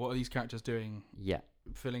 what are these characters doing? Yeah.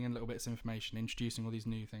 Filling in little bits of information, introducing all these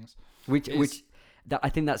new things. I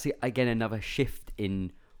think that's again another shift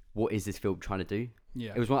in what is this film trying to do.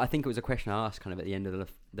 Yeah. I think it was a question I asked kind of at the end of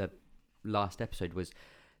the last episode, was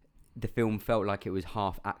the film felt like it was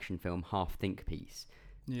half action film, half think piece.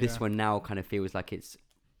 Yeah. This one now kind of feels like it's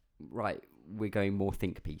right. We're going more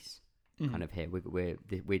think piece kind of here.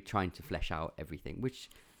 We're trying to flesh out everything, which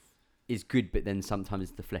is good, but then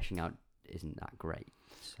sometimes the fleshing out isn't that great.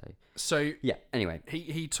 So yeah. Anyway,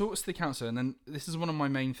 he talks to the council, and then this is one of my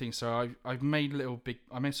main things. So I've made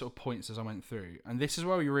I made sort of points as I went through, and this is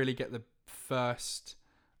where we really get the first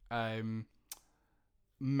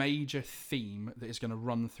major theme that is going to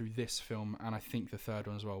run through this film, and I think the third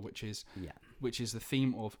one as well, which is the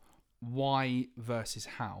theme of why versus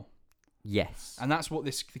how. Yes. And that's what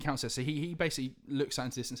the council says. So he basically looks out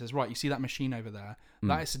into this and says, right, you see that machine over there?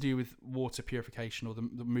 That is to do with water purification, or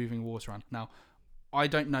the moving water around. Now, I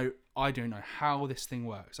don't know how this thing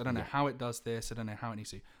works. I don't know how it does this. I don't know how it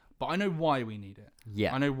needs to. But I know why we need it.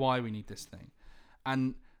 Yeah. I know why we need this thing.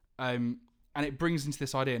 And it brings into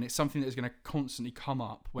this idea, and it's something that is going to constantly come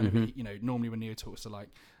up whenever, normally when Neo talks to like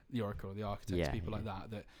the Oracle or the Architects, people like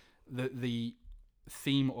that the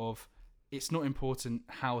theme of, it's not important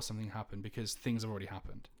how something happened because things have already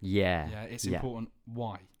happened. Yeah. Yeah. It's important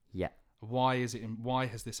why. Yeah. Why is it? Why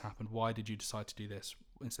has this happened? Why did you decide to do this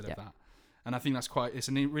instead of that? And I think it's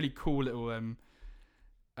a really cool little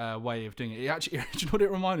way of doing it. It actually, do you know what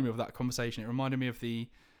it reminded me of, that conversation? It reminded me of the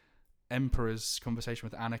Emperor's conversation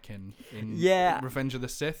with Anakin in Revenge of the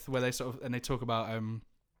Sith, where they they talk about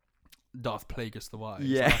Darth Plagueis the Wise.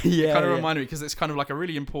 It kind of reminded me, because it's kind of like a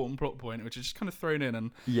really important plot point, which is just kind of thrown in,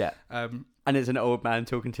 and and it's an old man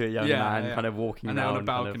talking to a young man, kind of walking and around on a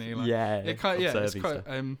balcony.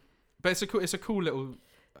 But it's a cool little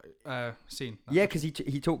scene. Yeah, because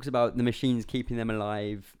he talks about the machines keeping them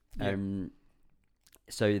alive.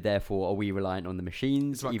 So therefore, are we reliant on the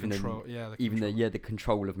machines? It's even control. The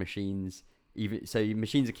control of machines. So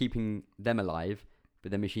machines are keeping them alive,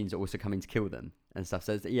 but the machines are also coming to kill them and stuff.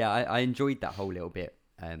 So I enjoyed that whole little bit.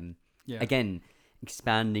 Again,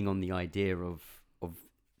 expanding on the idea of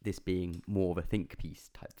this being more of a think piece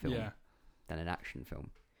type film than an action film.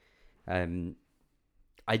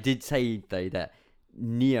 I did say though that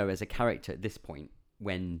Neo as a character at this point,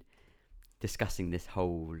 when discussing this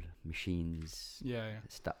whole machines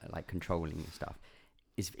like controlling stuff,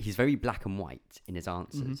 he's very black and white in his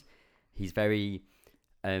answers. He's very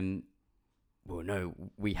well, no,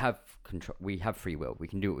 we have control, we have free will, we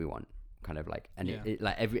can do what we want, kind of like, and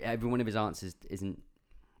like every one of his answers isn't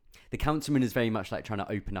The councilman is very much like trying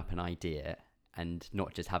to open up an idea and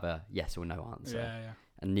not just have a yes or no answer. Yeah.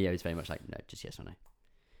 And Neo is very much like, no, just yes or no.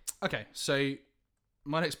 Okay, so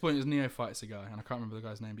my next point is Neo fights a guy, and I can't remember the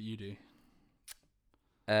guy's name, but you do.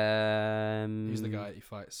 Who's the guy that he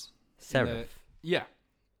fights? Seraph. Yeah.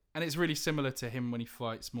 And it's really similar to him when he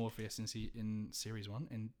fights Morpheus in Series 1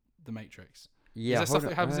 in The Matrix. Yeah. Is there stuff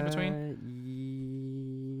that happens in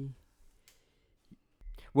between?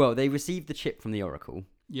 Well, they receive the chip from the Oracle.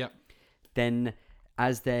 Yeah. Then,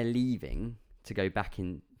 as they're leaving to go back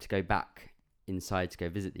inside to go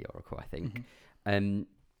visit the Oracle, I think, the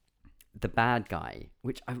bad guy,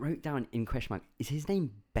 which I wrote down in question mark, is his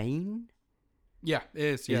name Bane? Yeah, it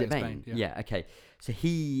is. Yeah, is it it's Bane? Bane. Yeah, okay. So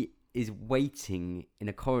he is waiting in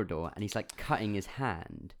a corridor and he's like cutting his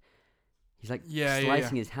hand. He's like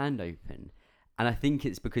slicing his hand open. And I think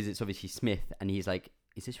it's because it's obviously Smith and he's like,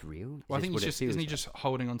 is this real? Well, I think isn't he just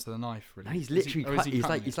holding onto the knife? Really? No, he's literally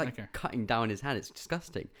he's like cutting down his hand. It's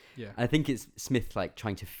disgusting. Yeah, and I think it's Smith like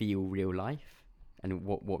trying to feel real life and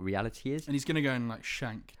what reality is. And he's gonna go and like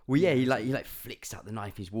shank. Well, yeah, he flicks out the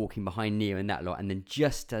knife. He's walking behind Neo and that lot, and then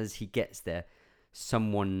just as he gets there,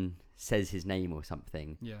 someone says his name or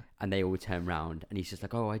something. Yeah, and they all turn round, and he's just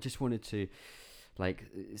like, "Oh, I just wanted to, like,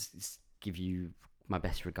 give you my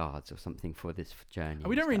best regards or something for this journey."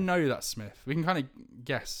 we don't really know that Smith. We can kind of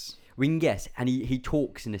guess. We can guess, and he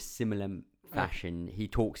talks in a similar fashion. He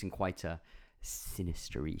talks in quite a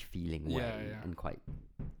sinister-y feeling way, and quite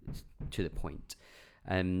to the point.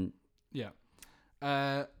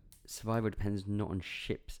 Survival depends not on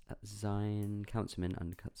ships at Zion. Councilman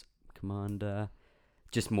undercuts commander.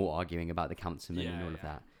 Just more arguing about the councilman and all of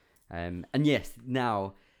that. And yes,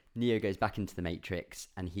 now Neo goes back into the Matrix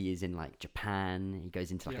and he is in like Japan. He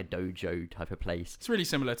goes into like a dojo type of place. It's really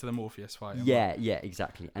similar to the Morpheus fight. Yeah,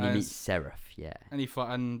 exactly. And he meets Seraph. Yeah, and he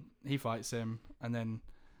fights him, and then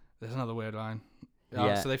there's another weird line.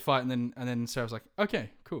 Yeah. So they fight, and then Seraph's like, "Okay,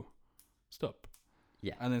 cool, stop."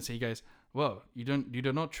 Yeah. And then so he goes, "Well, you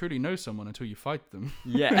do not truly know someone until you fight them."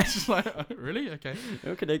 Yeah. It's just like, really? Okay.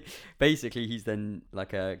 Okay. Basically, he's then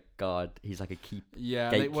like a guard. He's like a keep.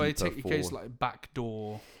 Yeah. He goes like back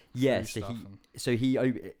door. Yeah. So he.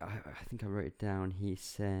 I think I wrote it down. He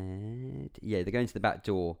said, "Yeah, they're going to the back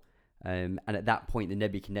door." And at that point, the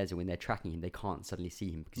Nebuchadnezzar, when they're tracking him, they can't suddenly see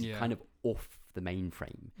him because he's kind of off the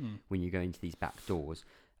mainframe when you go into these back doors.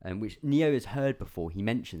 Which Neo has heard before. He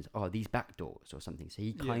mentions, these back doors or something. So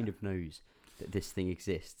he kind of knows that this thing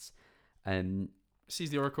exists. Sees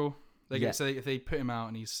the Oracle. They put him out,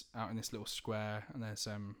 and he's out in this little square, and there's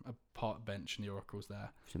a park bench, and the Oracle's there.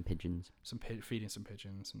 Some pigeons. Feeding some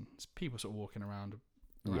pigeons, and people sort of walking around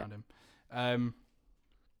him.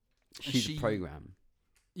 She's a program.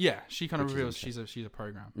 Yeah, she kind of reveals she's a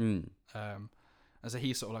program. And so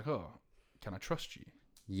he's sort of like, "Oh, can I trust you?"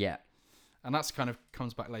 Yeah. And that's kind of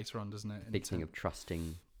comes back later on, doesn't it? Big thing of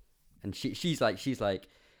trusting. And she's like,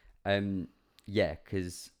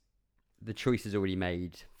 because the choice is already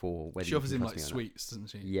made for whether she offers him like sweets, doesn't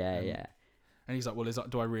she? Yeah. And he's like, "Well,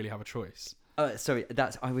 do I really have a choice?" Sorry,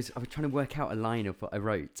 I was trying to work out a line of what I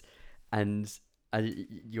wrote, and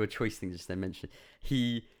your choice thing just then mentioned.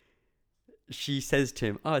 She says to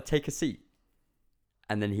him, "Take a seat,"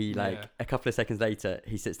 and then he a couple of seconds later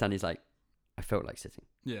he sits down. He's like, "I felt like sitting."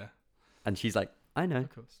 Yeah. And she's like, "I know."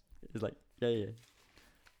 Of course. It's like, yeah.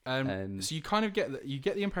 So you kind of get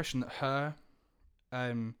the impression that her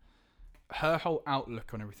whole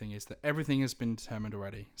outlook on everything is that everything has been determined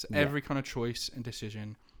already. So every kind of choice and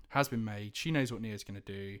decision has been made. She knows what Neo's going to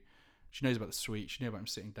do. She knows about the suite. She knows about him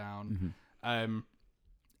sitting down. Mm-hmm.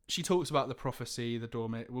 She talks about the prophecy, the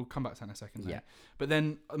doormat. We'll come back to that in a second. Yeah. But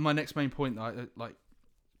then my next main point that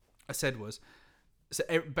I said was, so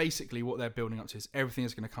basically what they're building up to is everything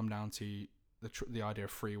is going to come down to the idea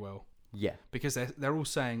of free will. Yeah. Because they're all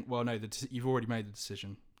saying, well, no, you've already made the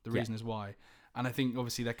decision. The reason is why. And I think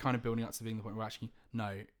obviously they're kind of building up to being the point where actually,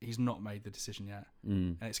 no, he's not made the decision yet.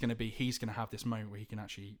 And it's going to be, he's going to have this moment where he's going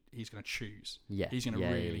to choose. Yeah. He's going to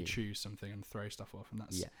really choose something and throw stuff off. And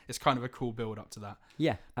it's kind of a cool build up to that.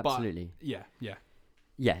 Yeah, absolutely. But,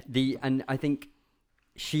 yeah. And I think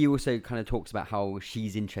she also kind of talks about how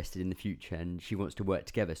she's interested in the future and she wants to work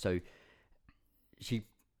together. So she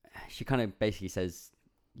kind of basically says,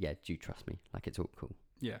 "Yeah, do you trust me? Like, it's all cool.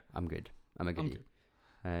 Yeah, I'm good. I'm a goodie."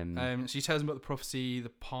 She tells him about the prophecy, the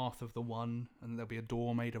path of the one, and there'll be a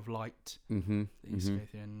door made of light. And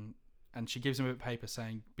she gives him a bit of paper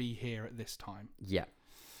saying, "Be here at this time." Yeah.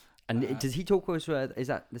 And does he talk also? Is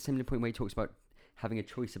that the similar point where he talks about having a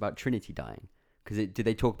choice about Trinity dying? Because did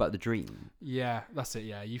they talk about the dream? Yeah, that's it.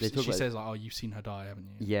 Yeah, she says like, "Oh, you've seen her die, haven't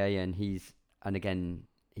you?" Yeah, and he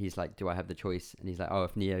he's like, do I have the choice? And he's like, oh,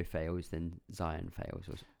 if Neo fails, then Zion fails.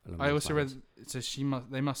 I also read, so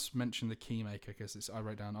they must mention the Keymaker, because I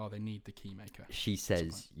wrote down, they need the Keymaker. She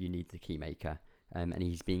says you need the Keymaker, and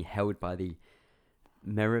he's being held by the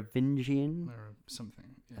Merovingian.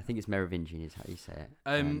 Something. Yeah. I think it's Merovingian is how you say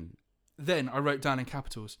it. Then I wrote down in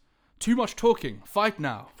capitals, too much talking, fight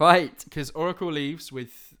now. Fight! Because Oracle leaves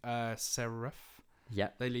with Seraph. Yeah.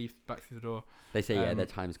 They leave back through the door. They say, their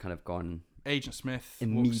time's kind of gone. Agent Smith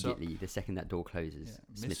immediately, the second that door closes.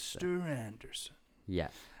 Yeah. Mr. Anderson. Yeah.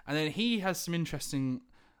 And then he has an interesting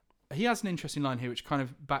line here which kind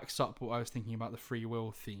of backs up what I was thinking about the free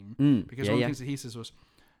will theme. Because one of the things that he says was,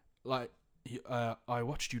 like, I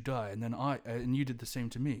watched you die, and then and you did the same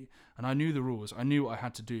to me, and I knew the rules. I knew what I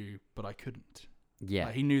had to do, but I couldn't. Yeah.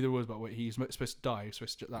 Like, he knew the rules about what he's supposed to die. He was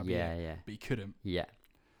supposed to but he couldn't. Yeah.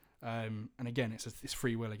 And again, it's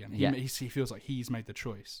free will again. He feels like he's made the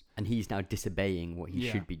choice, and he's now disobeying what he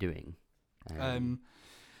should be doing.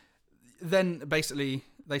 Then basically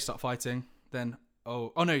they start fighting. Then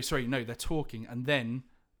they're talking, and then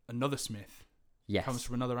another Smith comes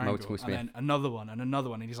from another angle, and then another one,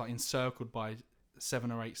 and he's like encircled by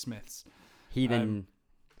 7 or 8 Smiths. He then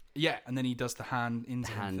and then he does the hand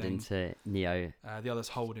into Neo. The others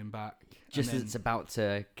hold him back. Just as it's about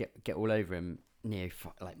to get all over him, Neo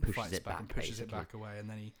pushes it back and pushes it back away, and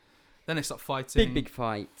then they start fighting. Big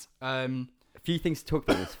fight. A few things to talk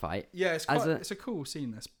about this fight. Yeah, it's a cool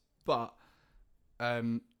scene, this, but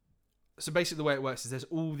so basically the way it works is there's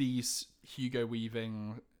all these Hugo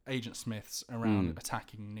Weaving Agent Smiths around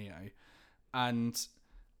attacking Neo, and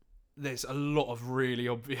there's a lot of really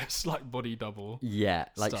obvious like body double. Yeah,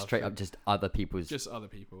 like straight up just other people.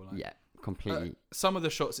 Like, yeah, completely. Some of the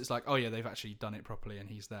shots, it's like, they've actually done it properly, and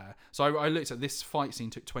he's there. So I looked at this fight scene,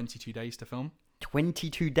 took 22 days to film.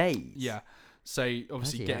 22 days. Yeah. So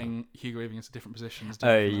obviously getting Hugo Weaving into different positions.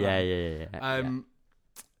 Yeah.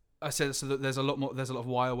 I said so that there's a lot of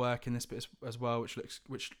wire work in this bit as well, which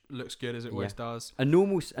looks good as it always does. A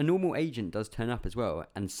normal agent does turn up as well,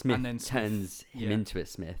 and Smith turns him into it.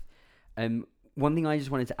 Smith. One thing I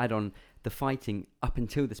just wanted to add on the fighting up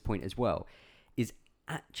until this point as well is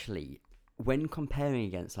actually when comparing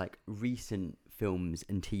against like recent films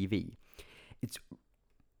and TV,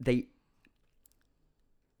 the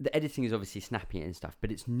editing is obviously snappy and stuff,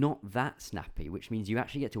 but it's not that snappy, which means you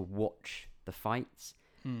actually get to watch the fights.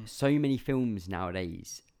 So many films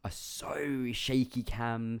nowadays are so shaky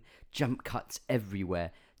cam, jump cuts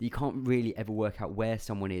everywhere that you can't really ever work out where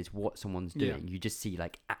someone is, what someone's doing. You just see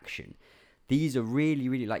like action. These are really,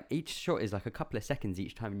 really like each shot is like a couple of seconds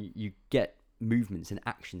each time, and you get movements and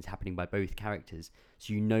actions happening by both characters,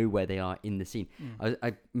 so you know where they are in the scene.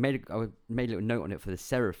 I made a little note on it for the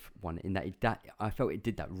Seraph one, in that I felt it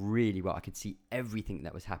did that really well. I could see everything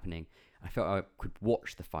that was happening. I felt I could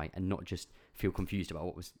watch the fight and not just feel confused about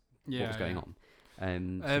what was going on.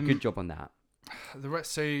 So good job on that. The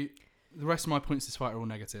rest of my points this fight are all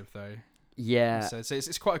negative, though. Yeah. So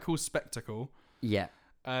it's quite a cool spectacle. Yeah.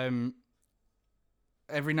 Every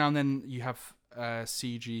now and then you have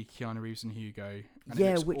CG Keanu Reeves and Hugo. And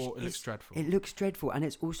it looks dreadful. It looks dreadful, and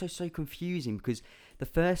it's also so confusing because the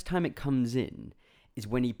first time it comes in is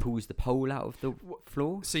when he pulls the pole out of the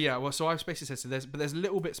floor. So I've basically said there's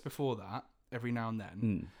little bits before that every now and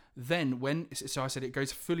then. Then I said it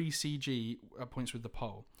goes fully CG at points with the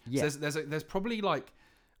pole. Yeah. So there's probably like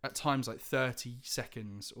at times like 30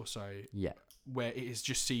 seconds or so. Yeah. Where it is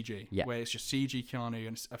just CG. Yeah. Where it's just CG Keanu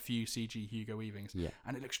and a few CG Hugo Weavings. Yeah.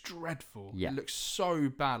 And it looks dreadful. Yeah. It looks so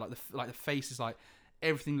bad. Like the face is like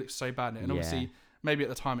everything looks so bad. And obviously maybe at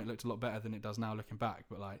the time it looked a lot better than it does now looking back.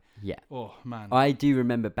 But like, oh man. I do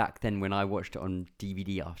remember back then when I watched it on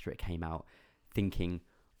DVD after it came out, thinking,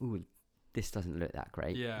 ooh, this doesn't look that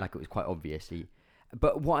great. Yeah. Like it was quite obviously.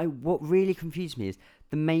 But what really confused me is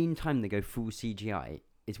the main time they go full CGI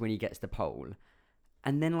is when he gets the pole.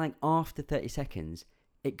 And then like after 30 seconds,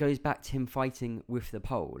 it goes back to him fighting with the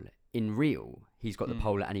pole. In real, he's got the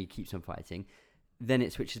pole and he keeps on fighting. Then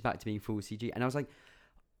it switches back to being full CG. And I was like,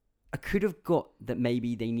 I could have got that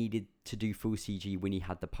maybe they needed to do full CG when he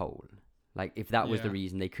had the pole. Like if that was the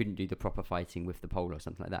reason they couldn't do the proper fighting with the pole or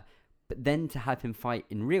something like that. But then to have him fight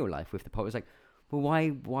in real life with the pole, it was like, well,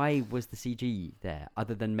 why was the CG there?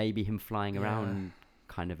 Other than maybe him flying around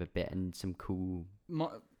kind of a bit and some cool...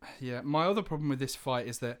 My other problem with this fight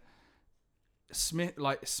is that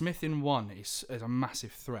Smith in one is a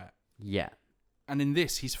massive threat. Yeah. And in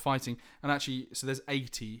this, he's fighting, and actually, so there's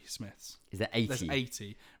 80 Smiths. Is there 80? There's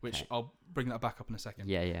 80, which I'll bring that back up in a second.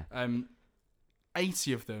 Yeah.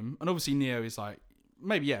 80 of them, and obviously Neo is like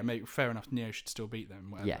maybe fair enough. Neo should still beat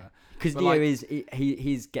them. Whatever. Yeah, because Neo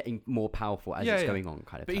he's getting more powerful as it's going on,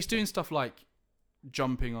 kind of. But he's doing stuff like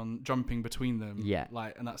jumping between them. Yeah.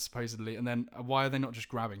 Like, and that's supposedly. And then why are they not just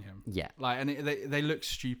grabbing him? Yeah. Like, and they look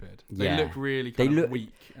stupid. They Yeah. look really kind of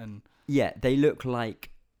weak and. Yeah, they look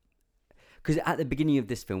like. Because at the beginning of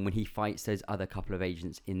this film, when he fights those other couple of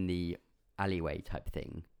agents in the alleyway type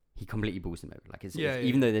thing, he completely balls them over. Like,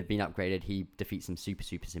 even though they've been upgraded, he defeats them super,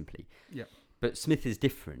 super simply. Yeah. But Smith is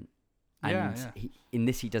different, and in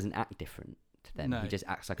this he doesn't act different to them. No. He just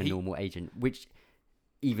acts like a normal agent, which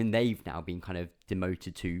even they've now been kind of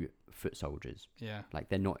demoted to foot soldiers. Yeah. Like,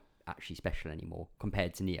 they're not actually special anymore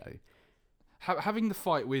compared to Neo. Having the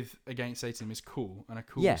fight against Satan is cool and a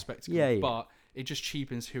cool spectacle. Yeah. But it just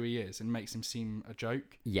cheapens who he is and makes him seem a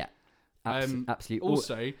joke. Yeah. Absolutely.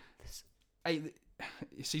 Also,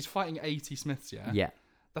 he's fighting 80 Smiths, yeah? Yeah.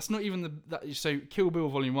 That's not even so Kill Bill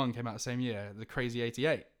Volume 1 came out the same year, the Crazy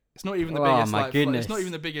 88. It's not even the biggest. My goodness. It's not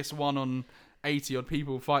even the biggest one on 80 odd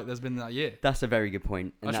people fight there's been that year. That's a very good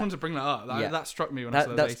point. I just wanted to bring that up. That struck me when I saw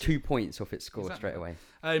that. That's 2 points off its score straight away.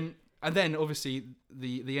 And then obviously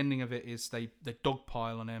the ending of it is they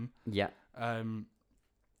dogpile on him. Yeah. And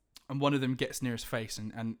one of them gets near his face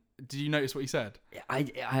and did you notice what he said? I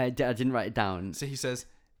didn't write it down. So he says,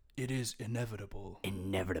 "It is inevitable."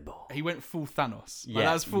 Inevitable. He went full Thanos. Yeah,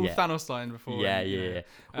 that was full Thanos line before. Yeah.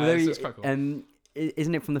 Although so it's quite cool.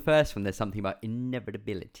 Isn't it from the first one? There's something about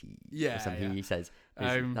inevitability. Yeah. Or something he says.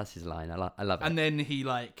 That's his line. I love it. And then he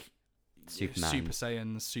Superman. Super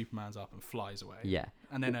Saiyan Superman's up and flies away. Yeah.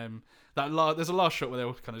 And then there's a last shot where they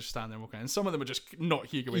all kind of just stand there and walk in. And some of them are just not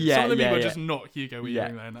Hugo Weaving. Some of the people are just not Hugo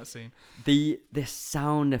Weaving there in that scene. The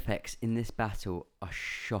sound effects in this battle are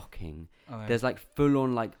shocking. There's full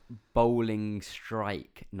on bowling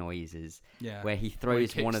strike noises. Yeah. Where he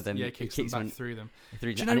throws one of them. Yeah, kicks them back through them. Do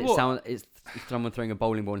you know what? It's someone throwing a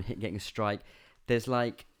bowling ball and getting a strike. There's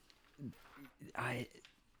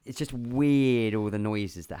it's just weird, all the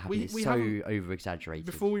noises that happen. It's so over-exaggerated.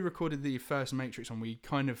 Before we recorded the first Matrix one, we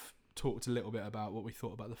kind of talked a little bit about what we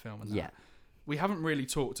thought about the film. And that. We haven't really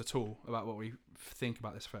talked at all about what we think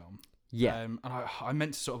about this film. Yeah. And I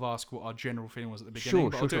meant to sort of ask what our general feeling was at the beginning,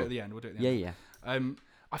 but I'll do it at the end. We'll do it at the end. Yeah.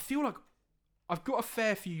 I feel like I've got a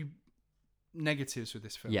fair few negatives with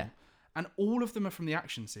this film. Yeah. And all of them are from the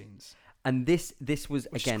action scenes. And this was,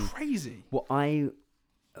 which again... is crazy. What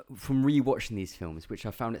from rewatching these films, which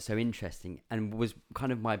I found it so interesting, and was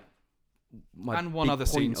kind of my and one other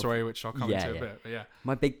scene, which I'll come into a bit. But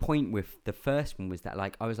my big point with the first one was that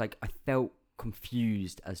I felt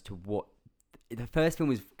confused as to what the first film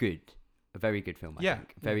was good, a very good film. I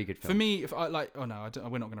think. Very good film. For me, if we're not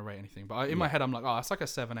going to rate anything, but in my head, I'm like, it's like a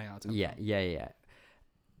 7, 8 out of 10. Yeah.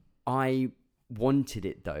 I wanted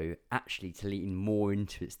it though actually to lean more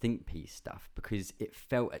into its think piece stuff, because it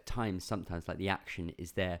felt at times sometimes like the action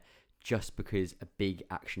is there just because a big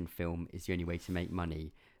action film is the only way to make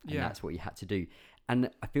money, and that's what you had to do. And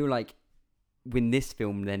I feel like when this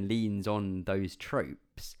film then leans on those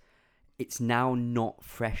tropes, it's now not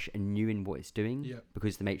fresh and new in what it's doing,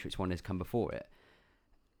 because the Matrix 1 has come before it,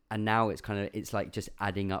 and now it's like just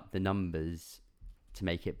adding up the numbers to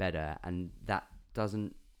make it better, and that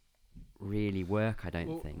doesn't really work, I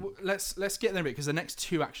don't think. Let's get there a bit, because the next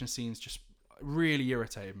 2 action scenes just really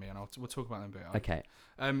irritated me, and we'll talk about them a bit. Okay.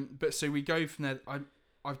 But so we go from there.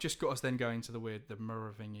 I've just got us then going to the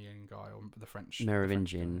Merovingian guy, or the French.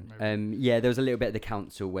 Merovingian. There was a little bit of the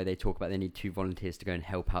council where they talk about they need 2 volunteers to go and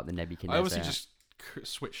help out the Nebuchadnezzar. I obviously just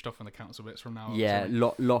switched off on the council bits from now on. Yeah,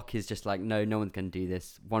 Locke is just like, no one's going to do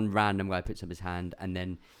this. One random guy puts up his hand, and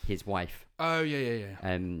then his wife. Oh, yeah.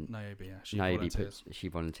 Niobe, she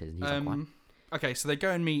volunteers. And he's like, what? Okay, so they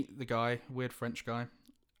go and meet the guy, weird French guy.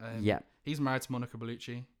 He's married to Monica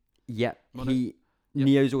Bellucci. Yeah,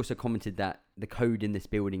 Neo's also commented that the code in this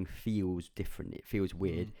building feels different. It feels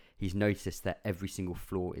weird. He's noticed that every single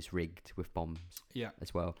floor is rigged with bombs. Yeah,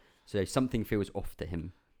 as well. So something feels off to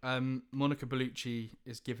him. Monica Bellucci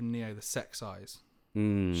is giving Neo the sex eyes.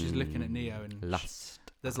 She's looking at Neo and lust.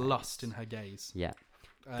 There's lust in her gaze. Yeah,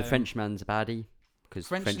 the Frenchman's a baddie, because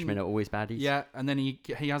Frenchmen are always baddies. Yeah, and then he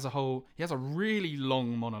has a really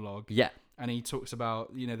long monologue. Yeah, and he talks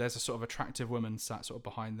about, there's a sort of attractive woman sat sort of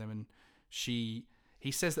behind them, and he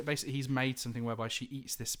says that basically he's made something whereby she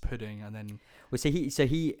eats this pudding and then... Well,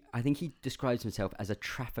 I think he describes himself as a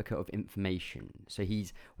trafficker of information. So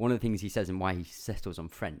one of the things he says, and why he settles on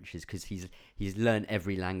French, is because he's learned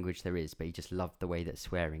every language there is, but he just loved the way that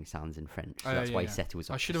swearing sounds in French. So that's why he settles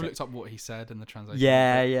on. I should have looked up what he said in the translation.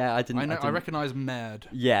 Yeah, I didn't. I recognise merde.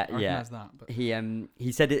 Yeah, I recognise that. But...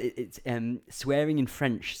 He said it's swearing in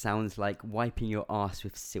French sounds like wiping your ass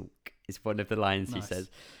with silk. is one of the lines he Nice. says.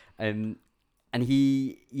 And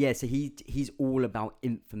so he's all about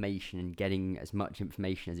information and getting as much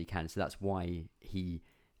information as he can. So that's why he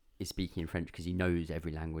is speaking in French, because he knows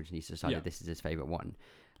every language and he's decided this is his favorite one.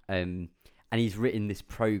 And he's written this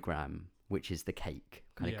program, which is the cake,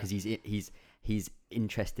 kind of, because he's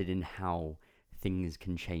interested in how things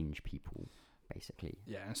can change people, basically.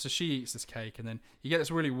 Yeah, and so she eats this cake, and then you get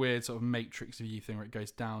this really weird sort of Matrix view thing where it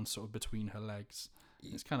goes down sort of between her legs.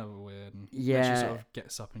 It's kind of weird. And then she sort of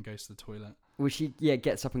gets up and goes to the toilet. Well, she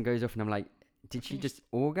gets up and goes off, and I'm like, did she just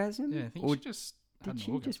orgasm? Yeah, I think she just had did an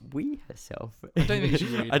she orgasm. just wee herself? I don't think she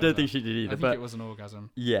really I don't did think she did either. I think but it was an orgasm.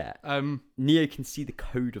 yeah, Neo can see the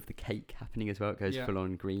code of the cake happening as well. It goes full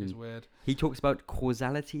on green. It's weird. He talks about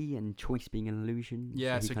causality and choice being an illusion.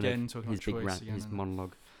 Yeah, he so kind again, of, talking his about big choice rant, again, his and-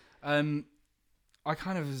 monologue. I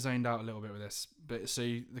kind of zoned out a little bit with this, but so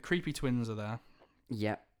the creepy twins are there.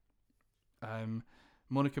 Yeah,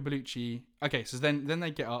 Monica Bellucci. Okay, so then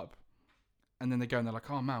they get up, and then they go and they're like,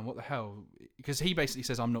 "Oh man, what the hell?" Because he basically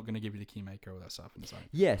says, "I'm not going to give you the keymaker," all that stuff, and it's like,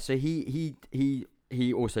 yeah. So he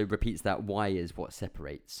also repeats that Y is what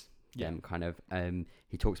separates them. Kind of.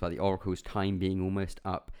 He talks about the Oracle's time being almost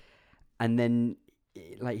up, and then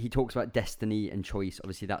like he talks about destiny and choice.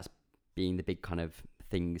 Obviously, that's being the big kind of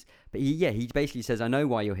things. But he basically says, "I know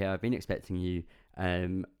why you're here. I've been expecting you.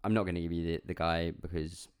 I'm not going to give you the guy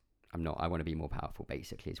because I'm not. I want to be more powerful."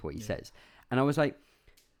 Basically, is what he says. And I was like,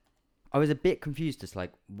 I was a bit confused. Just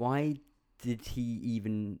like, why did he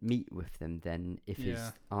even meet with them then? If his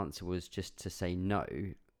answer was just to say no,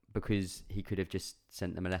 because he could have just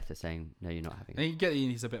sent them a letter saying, "No, you're not having it." and you get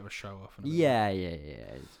he's a bit of a show off. Yeah.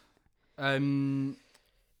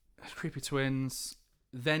 Creepy twins.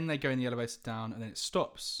 Then they go in the elevator down, and then it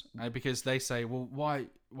stops because they say, "Well, why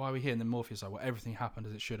are we here?" And then Morpheus is like, "Well, everything happened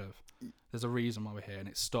as it should have. There's a reason why we're here." And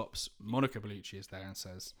it stops. Monica Bellucci is there and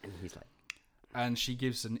says, And he's like, and she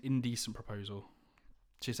gives an indecent proposal.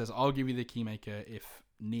 She says, "I'll give you the keymaker if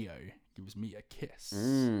Neo gives me a kiss."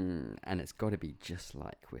 and it's got to be just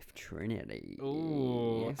like with Trinity.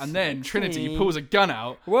 Ooh. Yes, And then okay. Trinity pulls a gun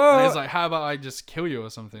out. Whoa! And it's like, "How about I just kill you or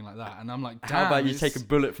something like that?" And I'm like, "Damn, How about you it's- take a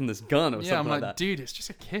bullet from this gun or Yeah, something I'm like, that? dude, it's just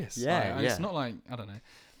a kiss. Yeah, Like, It's yeah. not like, I don't know.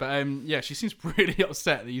 But she seems really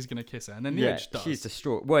upset that he's going to kiss her. And then Neo just does. she's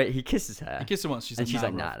distraught. Wait, he kisses her. He kissed her once. She's and like, she's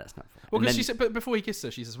like, bruv." "Nah, that's not fair." Well, And because then- she said, but before he kissed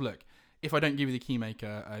her, she says, "Look, if I don't give you the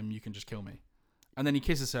keymaker, you can just kill me." And then he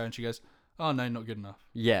kisses her and she goes, "Oh, no, not good enough."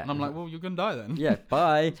 yeah, And I'm like, "Well, you're going to die then." yeah,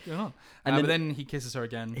 bye. What's going on? And But then he kisses her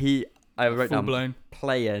again. I wrote full down blown.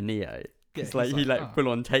 player Neo. Yeah, It's like he's he like, like "Oh, full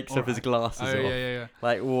on takes off his alright." glasses Oh, off, yeah.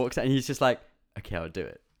 like walks out, and he's just like, "Okay, I'll do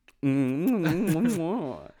it."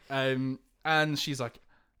 And she's like,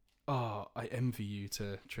 "Oh, I envy you,"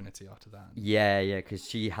 to Trinity after that. Yeah, because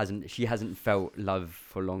she hasn't felt love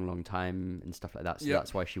for a long time and stuff like that. So Yep.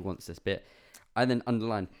 that's why she wants this bit. And then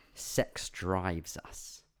underline, sex drives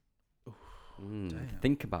us. damn.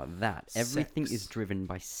 Think about that. Everything Sex. is driven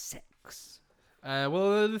by sex.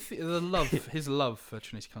 Well, the love, his love for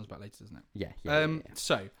Trinity comes back later, doesn't it? Yeah.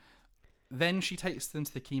 So then she takes them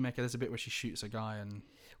to the keymaker. There's a bit where she shoots a guy, and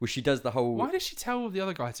Well, she does the whole. why did she tell the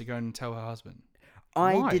other guy to go and tell her husband?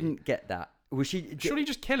 I why? didn't get that. Well, Surely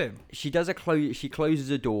just kill him. she does a close. She closes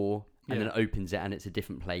a door and Yeah. then opens it, and it's a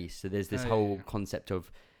different place. So there's this Oh, yeah, whole yeah. concept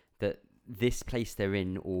of that this place they're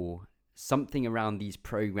in, or something around these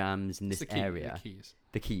programs in It's this the key, area. the keys.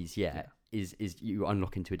 The keys, is you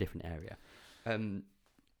unlock into a different area. So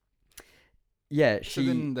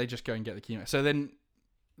then they just go and get the keymaker. So then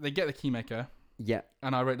they get the keymaker, yeah.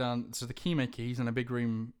 and I wrote down, so the keymaker, he's in a big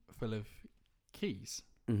room full of keys.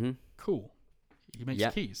 Mm-hmm. Cool. He makes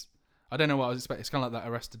Yep. keys. I don't know what I was expecting. It's kind of like that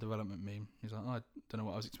Arrested Development meme. He's like, "Oh, I don't know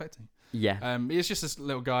what I was expecting." Yeah. It's just this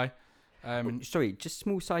little guy. Sorry, just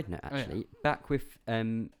small side note, Oh, yeah. actually. Back with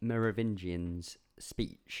Merovingian's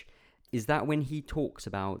speech, is that when he talks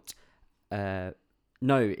about... no,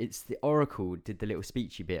 it's the Oracle did the little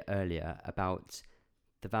speechy bit earlier about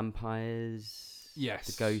the vampires, Yes.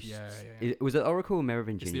 the ghosts. Yeah. Was it Oracle or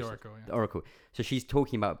Merovingian? It's the Oracle, yeah. The Oracle. So she's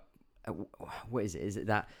talking about... what is it? Is it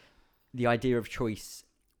that the idea of choice...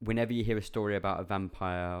 Whenever you hear a story about a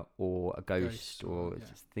vampire or a ghost or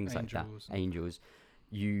things like that, angels,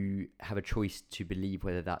 you have a choice to believe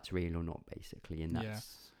whether that's real or not, basically. And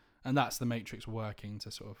that's the Matrix working to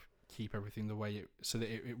sort of keep everything the way so that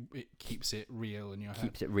it keeps it real in your head.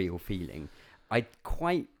 Keeps it real feeling. I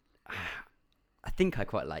think I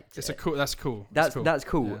quite liked it. That's cool. That's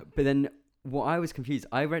cool. Yeah. But then what I was confused,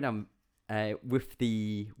 I wrote down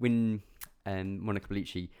when Monica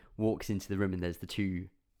Bellucci walks into the room and there's the two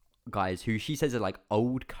guys who she says are like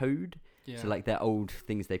old code. Yeah. So like they're old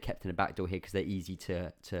things they've kept in a back door here because they're easy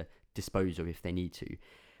to dispose of if they need to.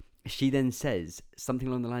 she then says something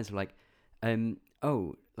along the lines of like,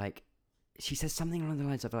 she says something along the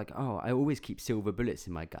lines of like, oh, I always keep silver bullets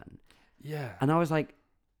in my gun. Yeah. And I was like,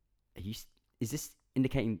 is this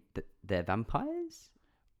indicating that they're vampires?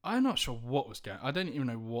 I'm not sure what was going. I don't even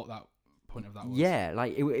know what that point of that was. Yeah,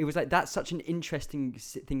 like it was like that's such an interesting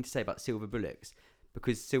thing to say about silver bullets,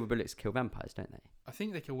 because silver bullets kill vampires, don't they? I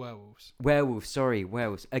think they kill werewolves.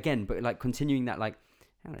 Werewolves again, but like continuing that, like,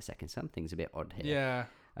 hang on a second, something's a bit odd here.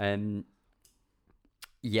 Yeah.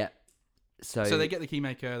 Yeah. So they get the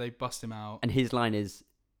keymaker, they bust him out, and his line is,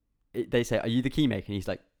 they say, "Are you the keymaker?" And he's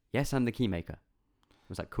like, "Yes, I'm the keymaker." I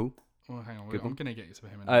was like, "Cool." Well, hang on, I'm going to get to him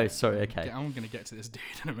in a minute. minute. Sorry, okay. I'm going to get to this dude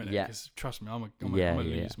in a minute, Yeah. because trust me, I'm gonna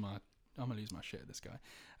lose my shit at this guy.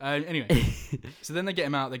 Anyway, so then they get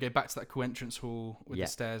him out, they go back to that co-entrance hall with the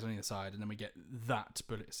stairs on either side, and then we get that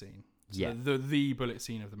bullet scene. So the bullet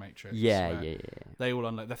scene of the Matrix. Yeah. They all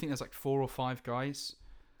unload. I think there's like 4 or 5 guys.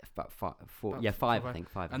 About five, I think.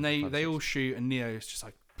 Five. And they all shoot, and Neo's just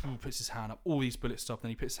like puts his hand up. All these bullets stop, then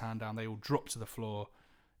he puts his hand down. They all drop to the floor.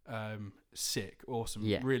 Sick, awesome,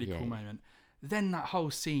 really cool moment. Then that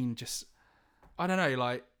whole scene just, I don't know,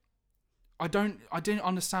 like, I didn't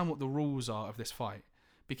understand what the rules are of this fight,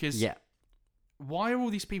 because why are all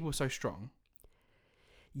these people so strong?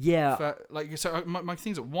 Yeah. My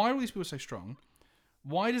thing's, why are all these people so strong?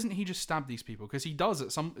 Why doesn't he just stab these people? Because he does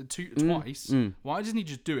it twice. Why doesn't he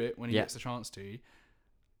just do it when he gets the chance to?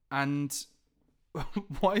 And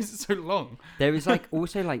why is it so long? There is like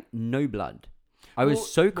also like no blood. I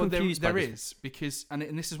was so confused. There is, because, and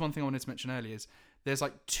this is one thing I wanted to mention earlier, is there's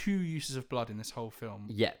like 2 uses of blood in this whole film.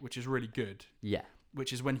 Yeah. Which is really good. Yeah.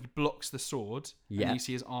 Which is when he blocks the sword. Yeah. And you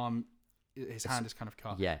see his arm, his hand is kind of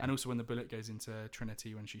cut. Yeah. And also when the bullet goes into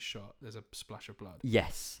Trinity when she's shot, there's a splash of blood.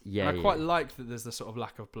 Yes. Yeah. And I quite like that there's the sort of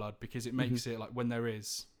lack of blood, because it makes it like when there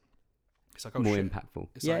is, it's like, oh, more shit. impactful.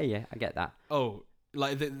 It's I get that. Oh,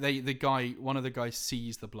 like the guy, one of the guys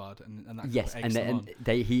sees the blood, and that yes, eggs them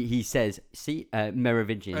on. He says, see,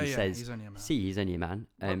 Merovingian says, he's only a man. See, he's only a man.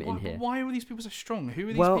 In here. Why are all these people so strong? Who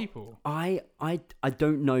are these people? I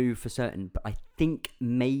don't know for certain, but I think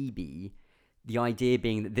maybe the idea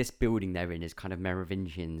being that this building they're in is kind of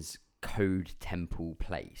Merovingian's code temple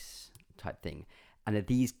place type thing, and are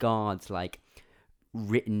these guards like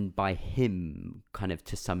written by him kind of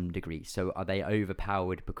to some degree? So are they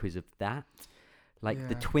overpowered because of that? Like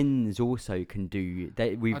the twins also can do.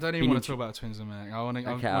 I don't even want to talk about twins in a minute. I want to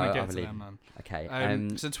get to them, man. Okay.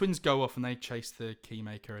 So the twins go off and they chase the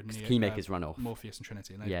Keymaker, and Neo, Keymakers run off. Morpheus and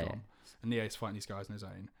Trinity, and they've gone. And Neo's fighting these guys on his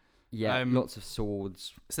own. Yeah, lots of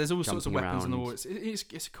swords. So there's all sorts of weapons on the wall.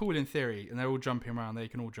 It's cool in theory, and they're all jumping around. They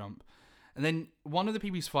can all jump. And then one of the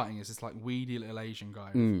people he's fighting is this like weedy little Asian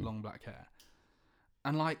guy with long black hair.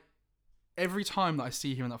 And like every time that I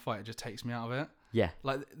see him in that fight, it just takes me out of it. Yeah,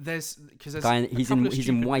 like he's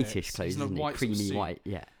in whitish clothes, isn't he? Creamy white.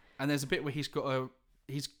 Yeah, and there's a bit where he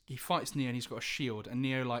fights Neo and he's got a shield, and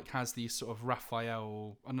Neo like has these sort of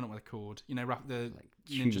Raphael, I don't know what they're called, the like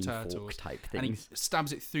Ninja Turtles type things, and he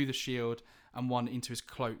stabs it through the shield and one into his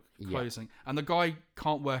closing, and the guy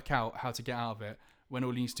can't work out how to get out of it when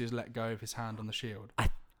all he needs to do is let go of his hand on the shield.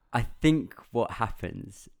 I think what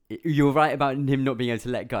happens, you're right about him not being able to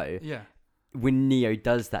let go. Yeah. When Neo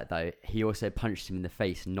does that, though, he also punches him in the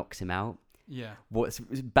face and knocks him out. Yeah. What's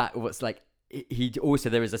like, he also,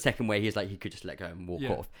 there is a second where he's like, he could just let go and walk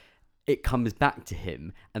off. It comes back to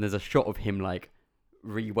him, and there's a shot of him like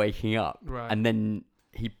re-waking up. Right. And then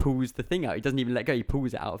he pulls the thing out. He doesn't even let go. He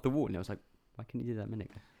pulls it out of the wall. And I was like, why couldn't he do that a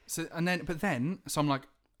minute ago? So I'm like,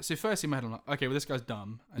 so first in my head, I'm like, okay, well, this guy's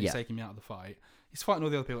dumb, and he's taking me out of the fight. He's fighting all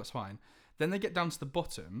the other people, that's fine. Then they get down to the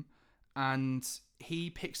bottom, and he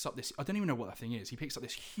picks up this, I don't even know what that thing is. He picks up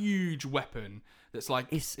this huge weapon that's like,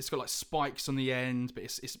 it's got like spikes on the end, but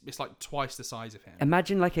it's like twice the size of him.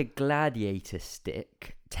 Imagine like a gladiator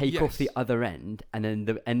stick, take off the other end, and then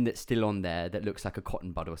the end that's still on there that looks like a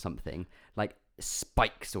cotton bud or something, like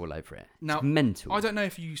spikes all over it. Now, it's mental. I don't know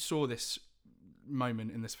if you saw this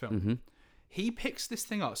moment in this film. Mm-hmm. He picks this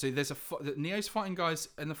thing up. So there's Neo's fighting guys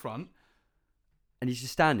in the front. And he's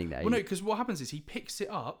just standing there. Well, no, because what happens is he picks it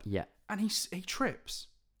up. Yeah. And he trips.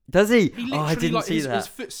 Does he? I didn't see that. His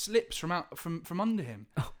foot slips from under him,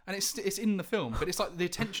 and it's in the film. But it's like the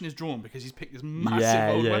attention is drawn because he's picked this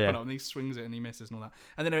massive old weapon up, and he swings it and he misses and all that.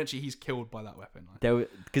 And then eventually he's killed by that weapon.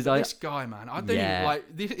 This guy, man, I don't even, like.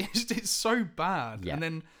 It's so bad. Yeah.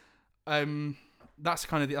 And then, that's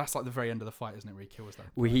that's like the very end of the fight, isn't it? Where he kills that.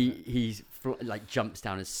 Well, he's like jumps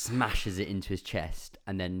down and smashes it into his chest,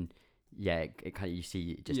 and then it kind of, you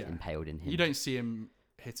see it just impaled in him. You don't see him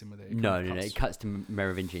hit him with it. No. It cuts to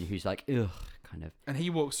Merovingian, who's like, ugh, kind of And he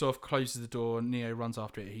walks off, closes the door. Neo runs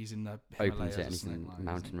after it. He's in the Himalayas, opens it, and he's isn't in Like,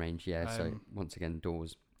 mountain range. Yeah. So once again,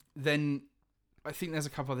 doors. Then I think there's a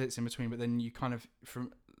couple of hits in between, but then you kind of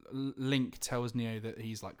Link tells Neo that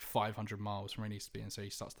he's like 500 miles from where he needs to be, and so he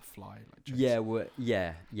starts to fly. Like chase. Yeah. Well,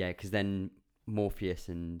 yeah. Because then Morpheus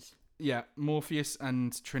and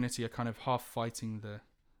Trinity are kind of half fighting the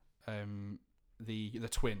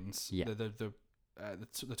twins. Yeah.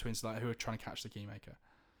 The twins who are trying to catch the Keymaker.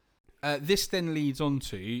 This then leads on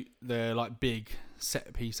to the like big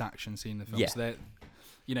set piece action scene in the film. Yeah. So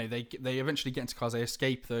they eventually get into cars. They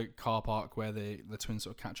escape the car park where the twins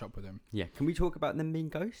sort of catch up with him. Yeah. Can we talk about them being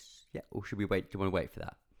ghosts? Yeah. Or should we wait? Do you want to wait for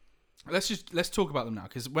that? Let's talk about them now,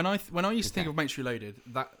 because when I used to think of Matrix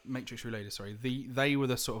Reloaded, sorry, they were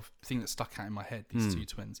the sort of thing that stuck out in my head. These two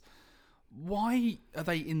twins. Why are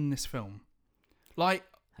they in this film? Like,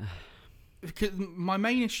 because my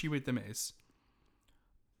main issue with them is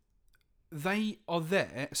they are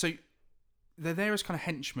there. So they're there as kind of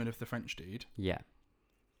henchmen of the French dude. Yeah.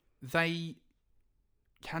 They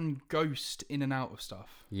can ghost in and out of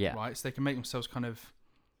stuff. Yeah. Right? So they can make themselves kind of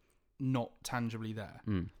not tangibly there.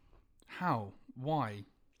 How? Why?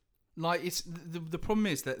 Like, it's the problem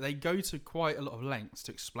is that they go to quite a lot of lengths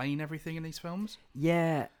to explain everything in these films.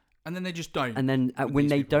 Yeah. And then they just don't. And then when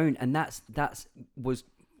they don't, and that's was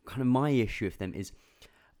kind of my issue with them, is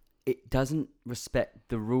it doesn't respect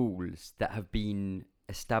the rules that have been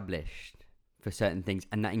established for certain things,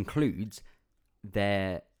 and that includes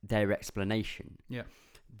their explanation. Yeah.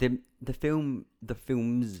 The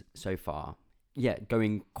films so far,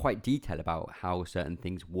 going quite detailed about how certain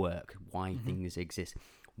things work, why things exist,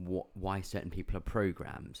 why certain people are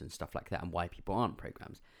programs and stuff like that, and why people aren't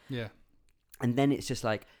programs. Yeah. And then it's just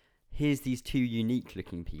like, here's these two unique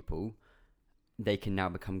looking people. They can now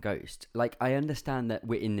become ghosts. Like, I understand that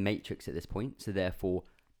we're in the Matrix at this point, so therefore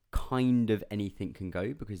kind of anything can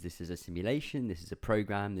go, because this is a simulation, this is a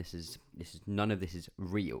program, this is none of this is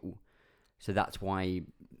real. So that's why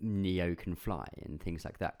Neo can fly and things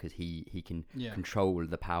like that, because he can control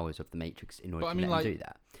the powers of the Matrix in order to let him do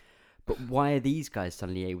that. But why are these guys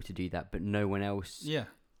suddenly able to do that, but no one else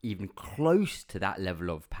even close to that level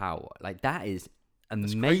of power? Like, that is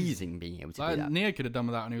amazing, being able to do that. Neo could have done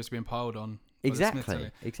with that when he was being piled on.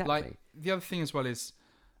 Exactly. Like, the other thing as well is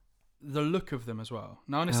the look of them as well.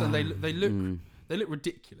 Now, I understand they look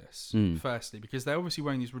ridiculous, firstly, because they're obviously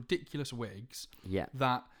wearing these ridiculous wigs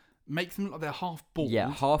that make them look like they're half bald at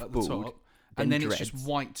the top, and then dreads. It's just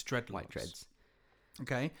white dreadlocks. White dreads.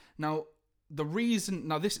 Okay. Now,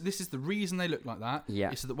 this is the reason they look like that.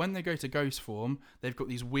 Yeah. Is so that when they go to ghost form, they've got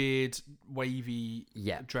these weird wavy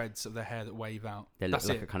dreads of their hair that wave out. They look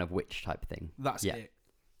like a kind of witch type thing. That's it.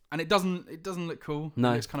 And it doesn't look cool.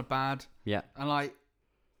 No. It's kind of bad. Yeah. And like,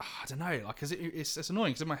 I don't know, like, cause it's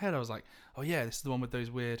annoying, because in my head I was like, oh yeah, this is the one with those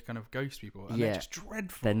weird kind of ghost people, and they're just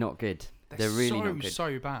dreadful. They're not good. They're really not good.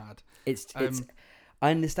 So bad. It's. I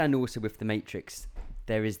understand also with the Matrix,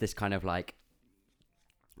 there is this kind of like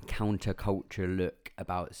counterculture look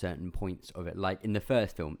about certain points of it. Like in the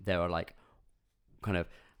first film, there are like kind of,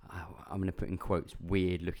 I'm going to put in quotes,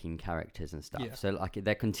 weird looking characters and stuff. Yeah. So like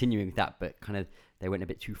they're continuing that, but kind of they went a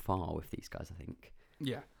bit too far with these guys, I think.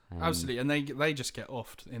 Yeah. Absolutely, and they just get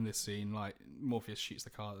offed in this scene. Like, Morpheus shoots the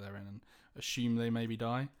car that they're in and assume they maybe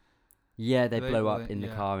die. Yeah, they blow up in the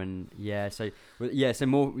car, and so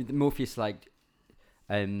Morpheus like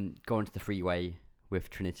go onto the freeway with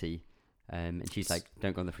Trinity, and she's like,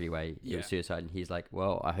 "Don't go on the freeway, you're suicide." And he's like,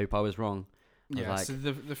 "Well, I hope I was wrong." So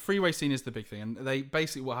the freeway scene is the big thing, and they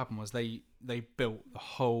basically, what happened was they built the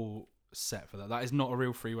whole set for that. That is not a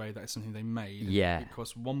real freeway. That is something they made. Yeah, it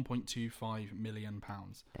cost £1.25 million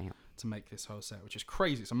to make this whole set, which is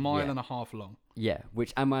crazy. It's a mile and a half long. Yeah,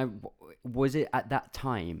 which was it at that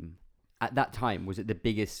time? At that time, was it the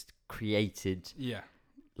biggest created?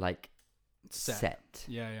 Like set.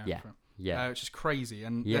 Yeah. Which is crazy,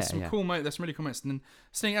 and there's some cool there's some really cool moments. And then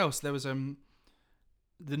something else, there was the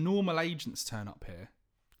normal agents turn up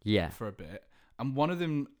here. For a bit, and one of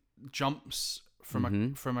them jumps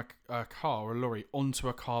from a car or a lorry onto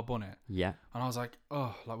a car bonnet. Yeah. And I was like,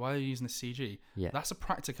 oh, like, why are you using the CG? Yeah. That's a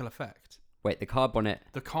practical effect. Wait, the car bonnet?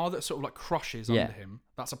 The car that sort of like crushes under him,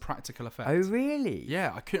 that's a practical effect. Oh, really?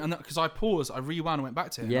 Yeah, I couldn't, because I paused, I rewound and went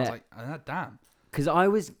back to it, and I was like, damn.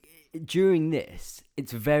 Because during this,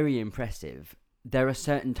 it's very impressive. There are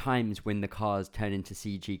certain times when the cars turn into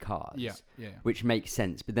CG cars. Which makes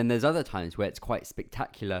sense. But then there's other times where it's quite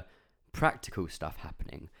spectacular practical stuff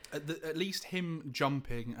happening. At least him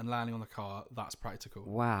jumping and landing on the car, that's practical.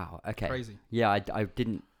 Wow. Okay. Crazy. Yeah, I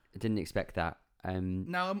didn't expect that.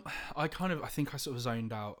 Now I think I sort of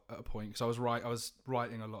zoned out at a point, because I was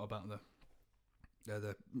writing a lot about They're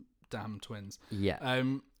the damn twins. Yeah.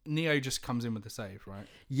 Neo just comes in with the save, right?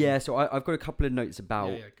 Yeah, so I've got a couple of notes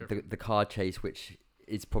about go the car chase, which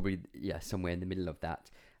is probably somewhere in the middle of that.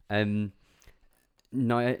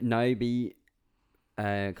 Niobe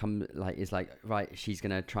is like, right, she's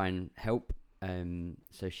gonna try and help.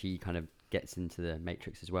 So she kind of gets into the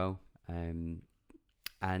Matrix as well.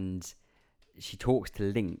 And she talks to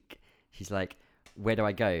Link. She's like, where do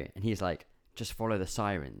I go? And he's like, just follow the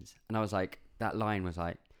sirens. And I was like, that line was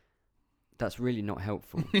like, that's really not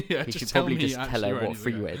helpful. Yeah, you should probably just tell her what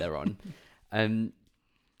freeway they're on.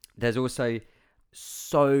 There's also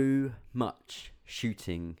so much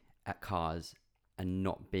shooting at cars and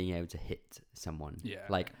not being able to hit someone. Yeah.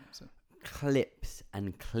 Like clips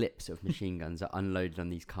and clips of machine guns are unloaded on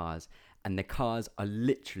these cars, and the cars are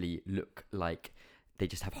literally look like they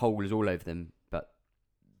just have holes all over them, but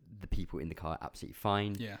the people in the car are absolutely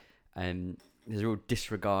fine. Yeah. There's a real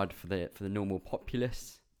disregard for the normal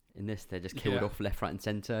populace in this. They're just killed off left, right, and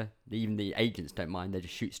centre. Even the agents don't mind. They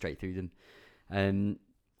just shoot straight through them.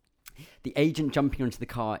 The agent jumping onto the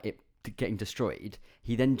car, getting destroyed.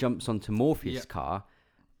 He then jumps onto Morpheus' car.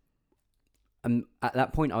 At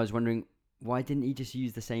that point, I was wondering, why didn't he just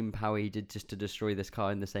use the same power he did just to destroy this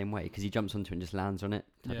car in the same way? Because he jumps onto it and just lands on it.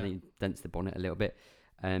 I think he dents the bonnet a little bit.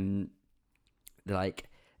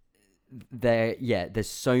 There's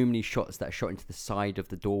so many shots that are shot into the side of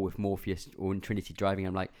the door with Morpheus or Trinity driving.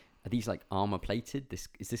 I'm like, are these like armor plated? Is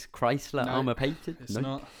this Chrysler armor plated? It's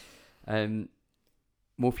not.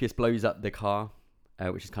 Morpheus blows up the car,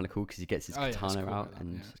 which is kind of cool because he gets his katana out.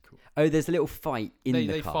 And cool. There's a little fight in the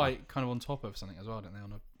car. They fight kind of on top of something as well, don't they?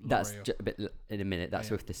 On a that's a bit in a minute. That's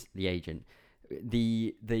with the agent.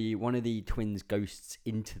 The one of the twins ghosts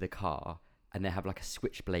into the car, and they have like a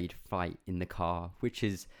switchblade fight in the car, which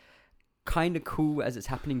is kind of cool as it's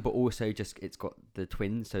happening, but also just it's got the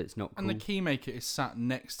twins, so it's not cool. And the keymaker is sat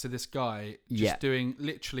next to this guy, just doing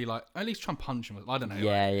literally like, at least try and punch him. I don't know.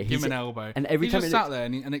 Give him an elbow. And every time he's just sat there,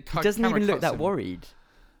 and it he doesn't even look that worried.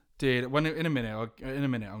 Dude, in a minute,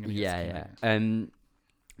 I'm gonna get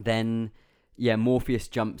Then Morpheus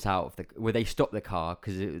jumps out of where they stop the car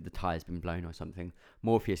because the tire's been blown or something.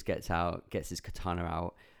 Morpheus gets out, gets his katana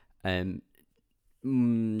out.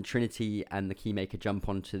 Trinity and the keymaker jump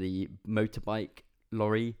onto the motorbike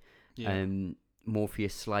lorry.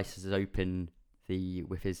 Morpheus slices open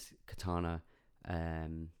with his katana, his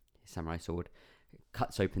samurai sword,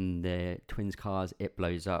 cuts open the twins' cars. It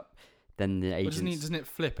blows up. Then the agent doesn't it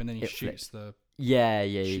flip and then he shoots the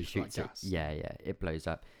he shoots it. It blows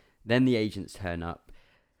up. Then the agents turn up.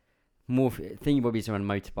 Thingy Bobbies are on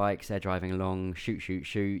motorbikes. They're driving along.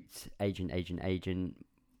 Shoot. Agent.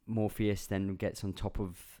 Morpheus then gets on top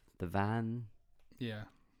of the van. Yeah.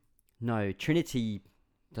 No, Trinity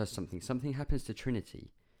does something. Something happens to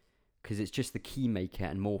Trinity because it's just the keymaker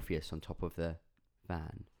and Morpheus on top of the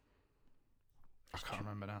van. I can't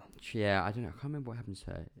remember now. Yeah, I don't know. I can't remember what happens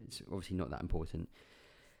to her. It's obviously not that important.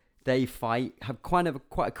 They fight, have quite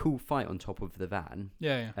a cool fight on top of the van.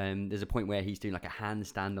 Yeah. There's a point where he's doing like a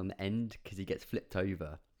handstand on the end because he gets flipped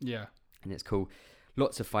over. Yeah. And it's cool.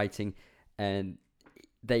 Lots of fighting. And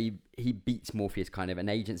he beats Morpheus kind of. An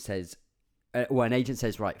agent says,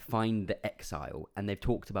 right, find the exile. And they've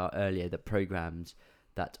talked about earlier that programs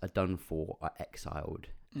that are done for are exiled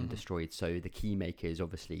and destroyed. So the keymaker is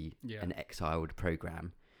obviously an exiled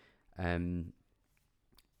program.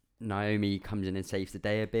 Naomi comes in and saves the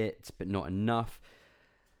day a bit, but not enough.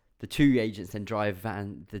 The two agents then drive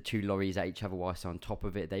the two lorries at each other whilst on top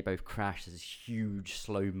of it. They both crash. There's this huge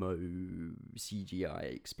slow-mo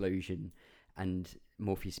CGI explosion. And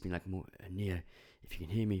Morpheus has been like, Neo, if you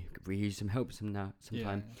can hear me, could we use some help sometime?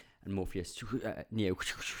 Yeah. And Morpheus, Neo,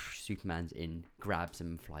 Superman's in, grabs him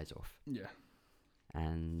and flies off. Yeah.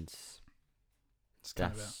 And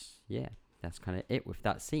that's kind of it with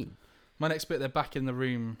that scene. My next bit, they're back in the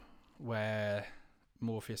room where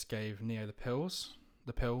Morpheus gave Neo the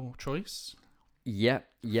pill choice. Yeah.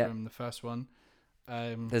 From the first one.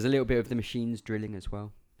 There's a little bit of the machines drilling as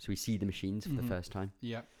well. So we see the machines for the first time.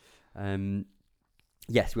 Yeah.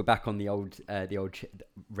 Yes, we're back on the old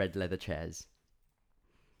red leather chairs.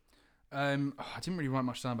 I didn't really write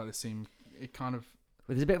much down about this scene. It kind of...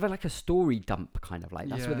 Well, there's a bit of a story dump kind of like.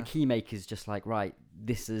 That's where the keymaker's just like, right,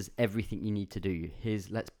 this is everything you need to do.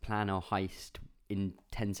 Let's plan our heist in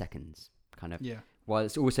 10 seconds kind of. Yeah. While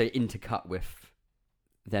it's also intercut with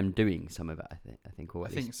them doing some of it, I think, or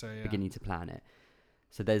at least so, yeah. beginning to plan it.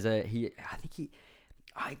 So there's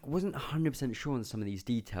I wasn't 100% sure on some of these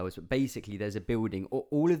details, but basically there's a building.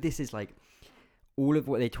 All of this is like, all of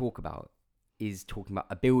what they talk about is talking about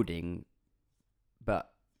a building,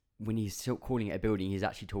 but when he's still calling it a building, he's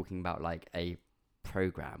actually talking about like a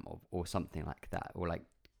program or something like that, or like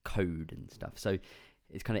code and stuff. So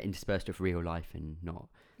it's kind of interspersed with real life and not.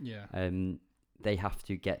 Yeah. They have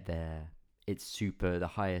to get there. It's the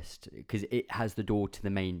highest, because it has the door to the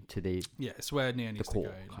main, to the it's where Neo needs to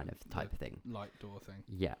go, kind of type of thing. Light door thing.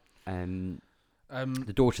 Yeah.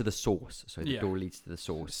 The door to the source. So the door leads to the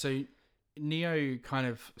source. So Neo kind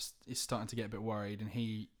of is starting to get a bit worried, and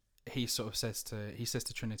he sort of says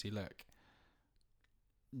to Trinity, look,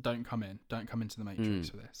 don't come into the Matrix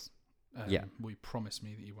for this. We promise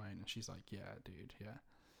me that you won't. And she's like, yeah, dude, yeah.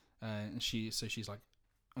 And she's like,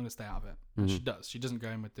 I'm gonna stay out of it. And she does. She doesn't go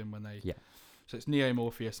in with them when they. Yeah. So it's Neo,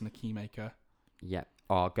 Morpheus, and the Keymaker. Yeah,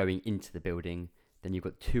 are going into the building. Then you've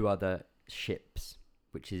got two other ships,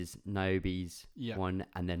 which is Niobe's one,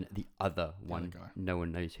 and then the other one. Guy. No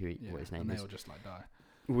one knows what his name is. And they all just like die.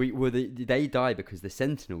 They die because the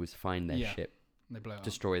Sentinels find their ship, they blow it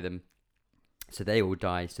destroy them. So they all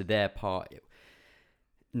die. So their part.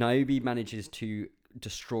 Niobe manages to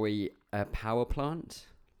destroy a power plant,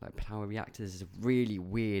 like power reactors. There's a really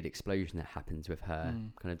weird explosion that happens with her,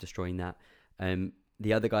 kind of destroying that.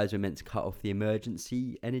 The other guys were meant to cut off the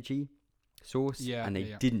emergency energy source, and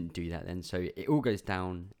they didn't do that then. So it all goes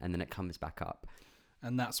down, and then it comes back up.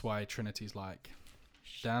 And that's why Trinity's like,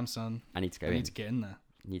 damn, son, I need to get in there.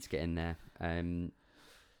 Need to get in there.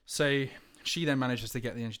 So she then manages to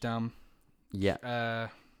get the engine down. Yeah.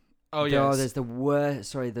 There's the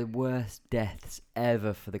worst deaths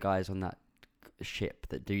ever for the guys on that ship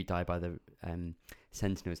that do die by the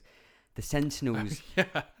Sentinels. The Sentinels,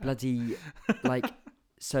 bloody, like,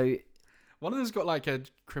 so. One of them's got like a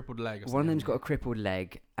crippled leg. One of them's got a crippled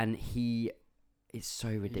leg, and he is so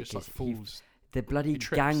ridiculous. He just like falls. The bloody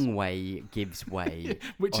gangway gives way,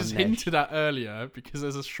 which is hinted at earlier because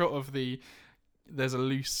there's a shot of there's a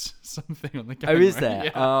loose something on the gangway. Oh, is there?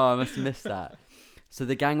 Yeah. Oh, I must have missed that. So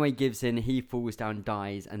the gangway gives in, he falls down,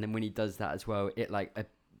 dies, and then when he does that as well, it like a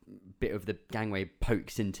bit of the gangway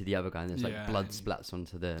pokes into the other guy, and there's like blood splats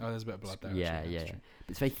onto the. Oh, there's a bit of blood there. Yeah. But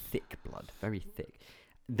it's very thick blood, very thick.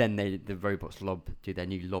 Then the robots do their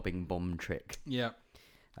new lobbing bomb trick. Yeah.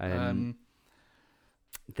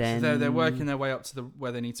 Then so they're working their way up to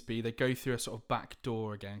where they need to be. They go through a sort of back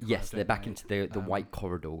door again. Yes, they're back into the white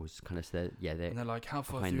corridors, kind of. So and they're like, "How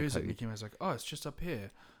far through is it?" And like, "Oh, it's just up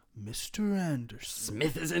here." Mr. Anderson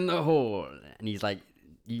Smith is in the hall, and he's like,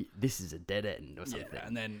 "This is a dead end or something." Yeah,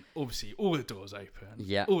 and then obviously all the doors open.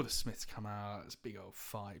 Yeah, all the Smiths come out. It's a big old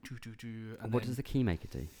fight. And what does the Keymaker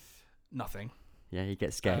do? Nothing. Yeah, he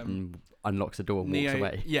gets scared and unlocks the door and walks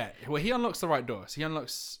away. Yeah, well, he unlocks the right door. So he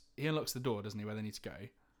unlocks the door, doesn't he, where they need to go?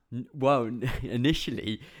 Well,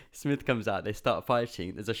 initially, Smith comes out, they start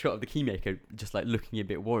fighting. There's a shot of the Keymaker just like looking a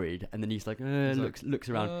bit worried, and then he's like, looks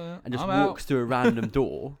around and just walks through a random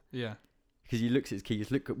door. Yeah. Because he looks at his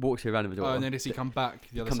keys, walks through a random door. Oh, and then does he come back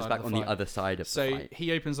the other side? Comes back on the other side of the fight. So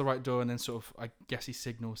he opens the right door, and then sort of, I guess he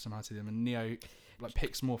signals somehow to them, and Neo like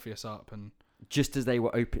picks Morpheus up, and just as they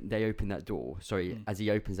open that door. As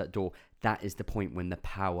he opens that door, that is the point when the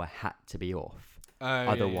power had to be off.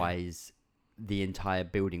 Otherwise, the entire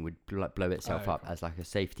building would blow itself up as like a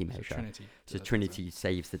safety measure. So Trinity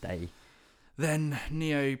saves the day. Then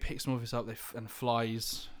Neo picks Morpheus up and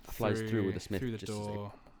flies through with the Smith through the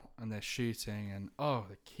door, and they're shooting. And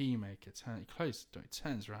the Keymaker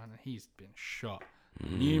turns around, and he's been shot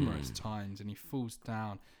numerous times, and he falls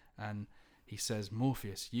down, and he says,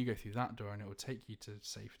 "Morpheus, you go through that door, and it will take you to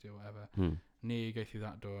safety or whatever." Neo, you go through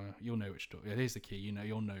that door. You'll know which door. Yeah, here's the key.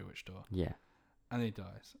 You'll know which door. Yeah. And he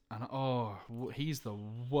dies. And he's the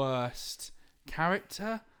worst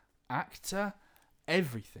character, actor,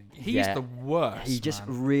 everything. He's the worst. He just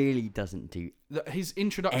really doesn't do his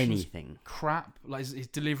introduction anything. Crap. Like his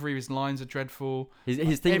delivery, his lines are dreadful.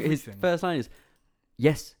 His first line is,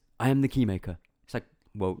 "Yes, I am the Keymaker." It's like,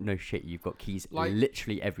 well, no shit. You've got keys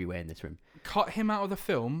literally everywhere in this room. Cut him out of the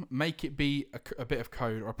film. Make it be a bit of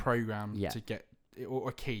code or a program to get or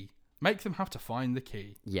a key. Make them have to find the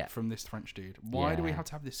key from this French dude. Why do we have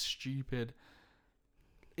to have this stupid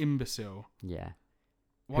imbecile? Yeah.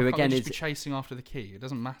 Why can't they just be chasing after the key? It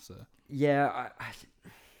doesn't matter. Yeah.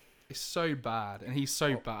 It's so bad, and he's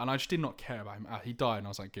so bad, and I just did not care about him. He died, and I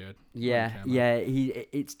was like, good. Yeah.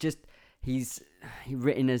 He's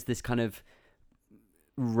written as this kind of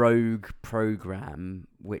rogue program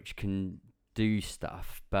which can do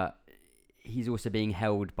stuff, but he's also being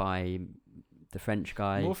held by the French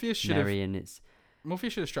guy, Morpheus should have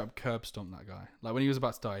straight up curb stomped that guy. Like when he was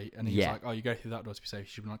about to die, and he was like, "Oh, you go through that door to be safe." You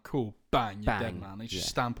should be like, "Cool, bang, you're dead, man." And he just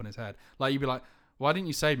stamp on his head. Like you'd be like, "Why didn't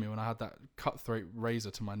you save me when I had that cutthroat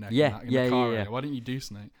razor to my neck?" In the car area? Why didn't you do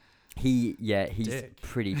something? He's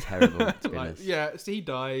pretty terrible. To be honest. So he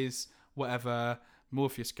dies. Whatever.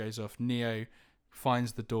 Morpheus goes off. Neo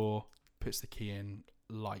finds the door, puts the key in.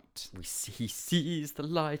 Light. He sees the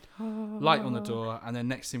light. Light on the door, and then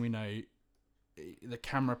next thing we know, the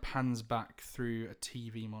camera pans back through a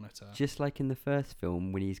TV monitor. Just like in the first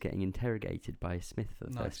film when he's getting interrogated by Smith for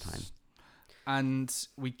the first time. And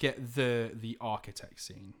we get the architect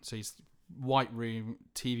scene. So he's white room,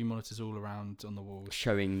 TV monitors all around on the walls.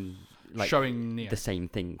 Showing Neo. The same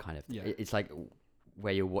thing, kind of. Yeah. It's like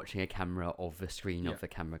where you're watching a camera of the screen of the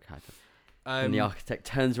camera, kind of. And and the architect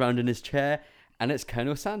turns around in his chair, and it's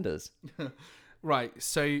Colonel Sanders. Right,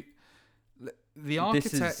 so the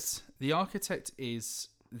architect is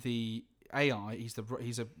the AI.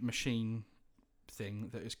 He's a machine thing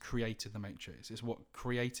that has created the Matrix. It's what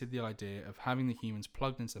created the idea of having the humans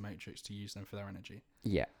plugged into the Matrix to use them for their energy.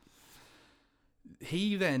 Yeah.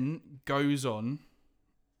 He then goes on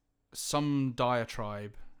some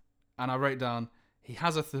diatribe, and I wrote down, he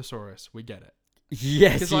has a thesaurus. We get it.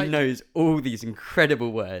 Yes, he knows all these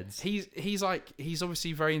incredible words. He's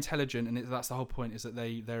obviously very intelligent, and that's the whole point, is that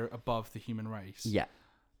they're above the human race. Yeah.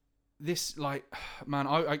 This, like, man,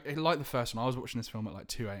 I like the first one. I was watching this film at like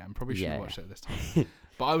 2 a.m. Probably shouldn't have watched it at this time.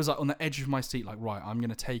 But I was like on the edge of my seat, like, right, I'm going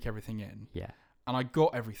to take everything in. Yeah. And I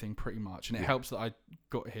got everything pretty much. And it helps that I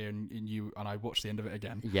got here and I watched the end of it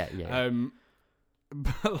again. Yeah.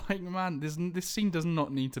 But like, man, this scene does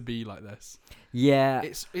not need to be like this. Yeah.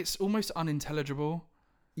 It's almost unintelligible.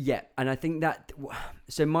 Yeah, and I think that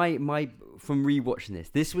so my from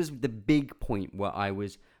rewatching this was the big point where I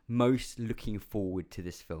was most looking forward to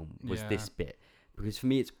this film was this bit, because for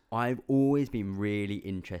me I've always been really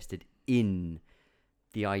interested in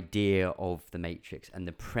the idea of the Matrix and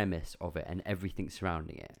the premise of it and everything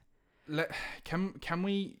surrounding it. Can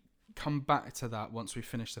we come back to that once we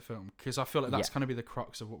finish the film, because I feel like that's going to be the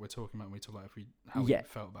crux of what we're talking about when we talk about how we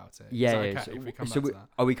felt about it. If we come back to that.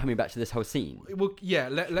 Are we coming back to this whole scene? Well, yeah.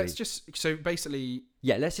 Let's just basically.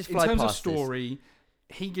 Yeah, let's just fly past. In terms of past story,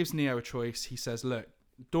 he gives Neo a choice. He says, "Look,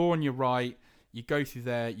 door on your right. You go through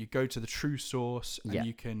there. You go to the true source, and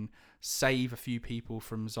you can save a few people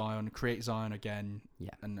from Zion, create Zion again,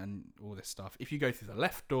 and all this stuff. If you go through the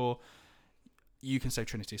left door, you can save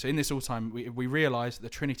Trinity." So in this all time, we realise that the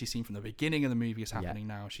Trinity scene from the beginning of the movie is happening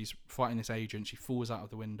now. She's fighting this agent. She falls out of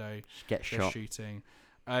the window. She gets shot. Shooting.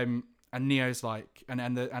 And Neo's like,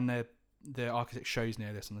 and the architect shows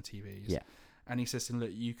Neo this on the TVs. Yeah. And he says to him,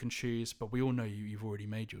 "Look, you can choose, but we all know you've already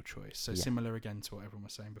made your choice." So similar again to what everyone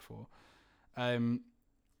was saying before.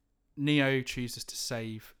 Neo chooses to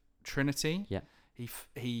save Trinity. Yeah.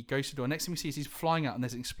 He goes to the door. Next thing we see is he's flying out and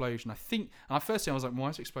there's an explosion. I think, and at first I was like, why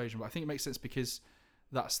is it explosion? But I think it makes sense because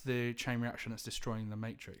that's the chain reaction that's destroying the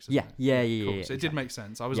Matrix. Yeah. Cool. So it did make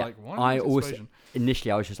sense. I was like, why is it explosion?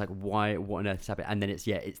 Initially I was just like, why, what on earth is happening? And then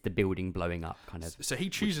it's the building blowing up kind of. So he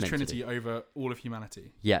chooses Trinity over all of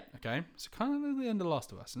humanity. Yeah. Okay. So kind of the end of The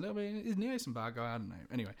Last of Us. A little bit, is Neo some bad guy? I don't know.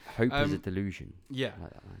 Anyway. Hope is a delusion. Yeah. I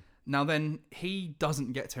like that line. Now then, he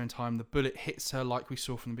doesn't get to her in time. The bullet hits her like we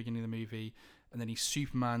saw from the beginning of the movie. And then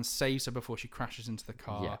Superman saves her before she crashes into the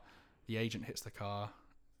car. Yeah. The agent hits the car.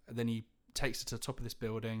 And then he takes her to the top of this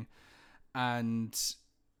building. And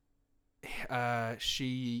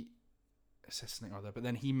she says something or other. But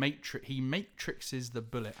then he matrixes the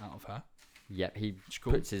bullet out of her. Yeah, he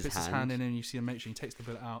puts his hand in and you see the matrix. He takes the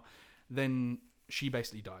bullet out. Then she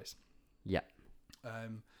basically dies. Yeah.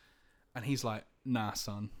 And he's like, nah,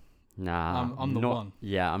 son. Nah, I'm the one.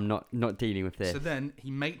 Yeah, I'm not dealing with this. So then he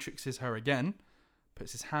matrixes her again,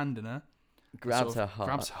 puts his hand in her, grabs her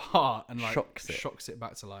heart, and like shocks it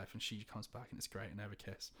back to life, and she comes back, and it's great, and they have a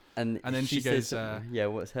kiss. And then she goes, says, "Yeah,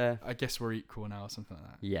 what's her? I guess we're equal now," or something like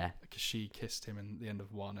that. Yeah, because she kissed him in the end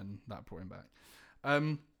of 1, and that brought him back.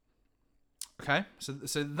 Okay,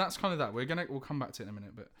 so that's kind of that. We'll come back to it in a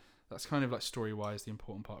minute, but that's kind of like story wise the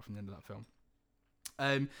important part from the end of that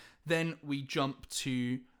film. Then we jump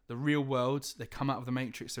to the real world. They come out of the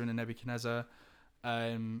Matrix. They're in a Nebuchadnezzar.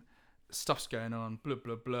 Stuff's going on. Blah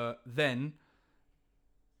blah blah. Then,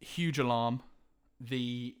 huge alarm.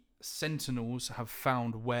 The Sentinels have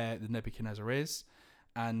found where the Nebuchadnezzar is,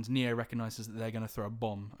 and Neo recognizes that they're going to throw a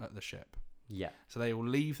bomb at the ship. Yeah. So they will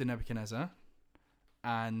leave the Nebuchadnezzar,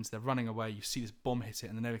 and they're running away. You see this bomb hit it,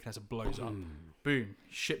 and the Nebuchadnezzar blows up. Boom.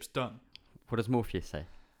 Ship's done. What does Morpheus say?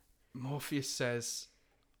 Morpheus says,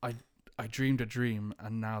 I dreamed a dream,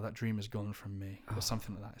 and now that dream is gone from me, or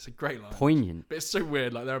something like that. It's a great line. Poignant. But it's so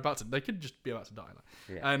weird. Like they could just be about to die.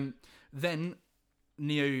 Then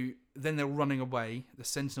Neo, then they're running away. The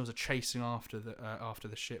Sentinels are chasing after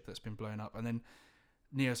the ship that's been blown up, and then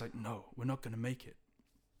Neo's like, "No, we're not going to make it."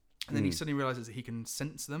 And then he suddenly realizes that he can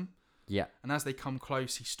sense them. Yeah. And as they come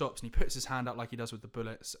close, he stops and he puts his hand out like he does with the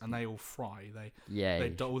bullets, and they all fry.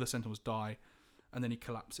 All the Sentinels die, and then he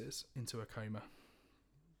collapses into a coma.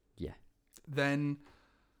 Yeah. Then,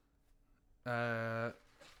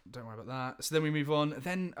 don't worry about that. So then we move on.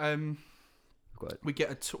 Then we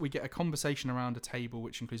get a conversation around a table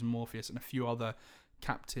which includes Morpheus and a few other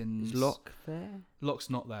captains. Is Locke there? Locke's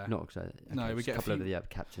not there. No, we get a couple of the other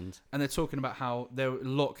captains, and they're talking about how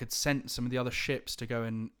Locke had sent some of the other ships to go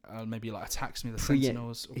and maybe like attack some of the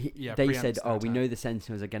Sentinels. They said, we know the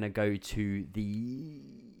Sentinels are going to go to the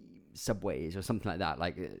subways or something like that,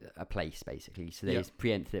 like a place basically. So they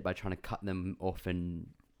preempted it by trying to cut them off and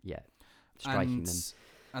striking them.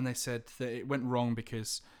 And they said that it went wrong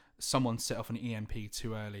because someone set off an EMP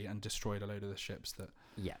too early and destroyed a load of the ships that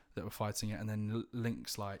were fighting it. And then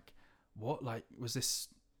Link's like, what? Like, was it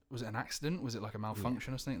an accident? Was it like a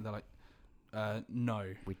malfunction or something? They're like, no,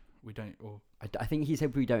 we don't. Or I think he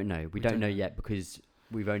said we don't know. We don't know yet because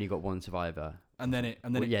we've only got one survivor. And then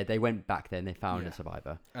they went back there and they found a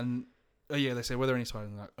survivor. And they say, were there any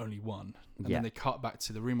survivors? And they're like, only one. And then they cut back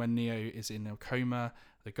to the room where Neo is in a coma.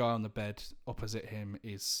 The guy on the bed opposite him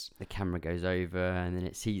is... The camera goes over and then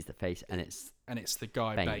it sees the face and it's the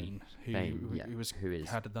guy Bane who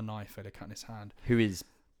had the knife cut in his hand. Who is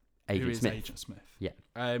Agent Smith. Yeah.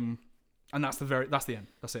 And that's the end.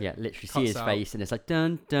 That's it. Yeah, literally see his face and it's like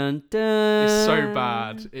dun dun dun. It's so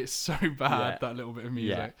bad. It's so bad, that little bit of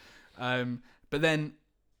music. Yeah. But then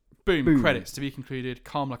boom, credits to be concluded.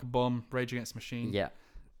 Calm Like a Bomb, Rage Against the Machine. Yeah.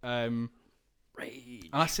 Rage.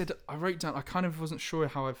 And I wrote down, I kind of wasn't sure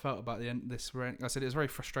how I felt about the end. I said it was very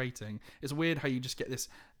frustrating. It's weird how you just get this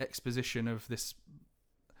exposition of this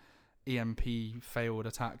EMP failed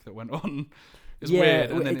attack that went on. It's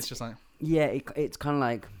weird, and then it's just like... Yeah, it's kind of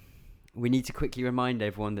like, we need to quickly remind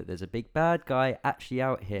everyone that there's a big bad guy actually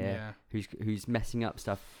out here who's messing up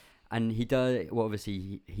stuff. And he does, well,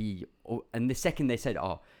 obviously, and the second they said,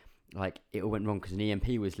 like, it all went wrong because an EMP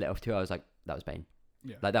was let off too, I was like, that was Bane.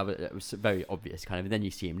 Yeah. Like, that was very obvious, kind of. And then you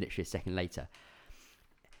see him literally a second later.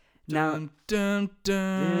 Dun, dun,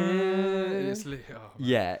 dun.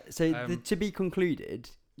 So to be concluded,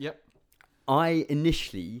 yep. I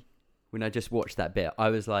initially, when I just watched that bit, I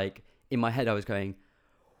was like, in my head, I was going,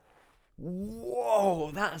 whoa,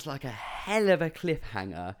 that's like a hell of a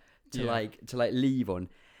cliffhanger to leave on.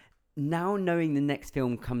 Now knowing the next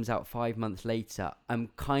film comes out 5 months later, I'm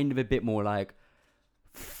kind of a bit more like,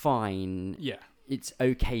 fine. Yeah. It's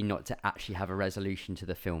okay not to actually have a resolution to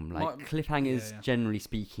the film. Like, cliffhangers, generally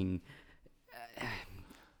speaking,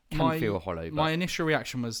 can feel hollow. But my initial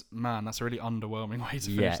reaction was, man, that's a really underwhelming way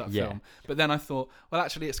to finish that film. But then I thought, well,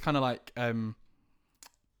 actually, it's kind of like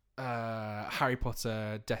Harry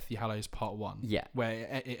Potter Deathly Hallows Part 1. Yeah.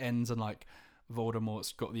 Where it ends and, like,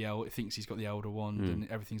 Voldemort's got thinks he's got the Elder Wand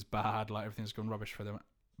and everything's bad, like, everything's gone rubbish for them.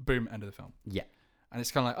 Boom, end of the film. Yeah. And it's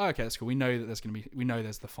kind of like, okay, that's cool. We know that there's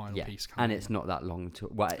the final piece coming. And it's not that long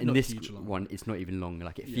in this one, it's not even long.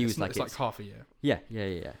 Like, it feels like it's like half a year. Yeah.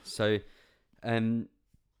 So, then,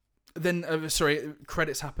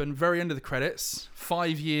 credits happen. Very end of the credits,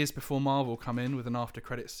 5 years before Marvel come in with an after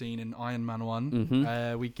credits scene in Iron Man 1.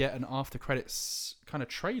 Mm-hmm. We get an after credits kind of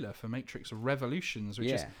trailer for Matrix Revolutions,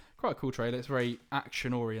 which is quite a cool trailer. It's very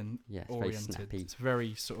action oriented. Very snappy. It's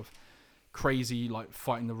very sort of crazy, like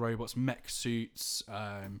fighting the robots, mech suits.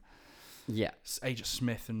 Agent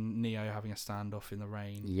Smith and Neo having a standoff in the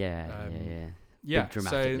rain. Big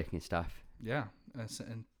dramatic looking stuff. Yeah,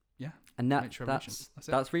 and that's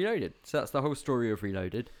Reloaded. So that's the whole story of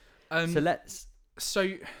Reloaded. We'll go back to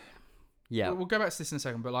this in a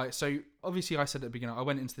second. But like, so obviously, I said at the beginning, I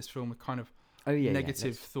went into this film with kind of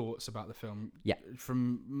negative thoughts about the film. Yeah,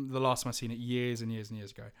 from the last time I seen it years and years and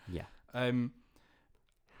years ago. Yeah.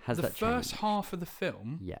 The first half of the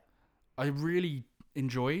film, I really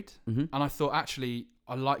enjoyed, and I thought actually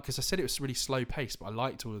because I said it was really slow paced, but I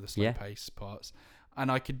liked all of the slow paced parts,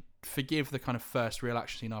 and I could forgive the kind of first real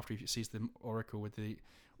action scene after he sees the Oracle with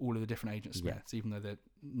all of the different Agent Smiths, even though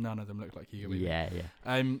none of them look like Hugo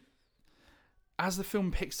Weaving. As the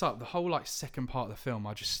film picks up, the whole like second part of the film,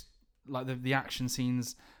 I just like the action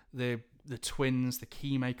scenes, the twins, the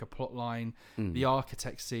Keymaker plotline, the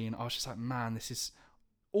architect scene. I was just like, man, this is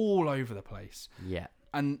all over the place. Yeah.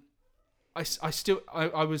 And I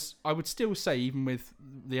would still say, even with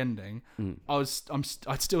the ending, I'd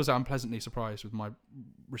still say I'm pleasantly surprised with my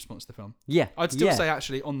response to the film. Yeah. I'd still say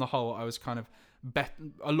actually on the whole I was kind of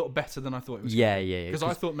a lot better than I thought it was. Because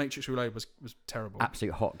I thought Matrix Reloaded was terrible.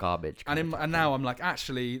 Absolute hot garbage. And now I'm like,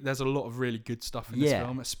 actually there's a lot of really good stuff in this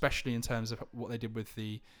film, especially in terms of what they did with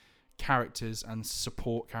the characters and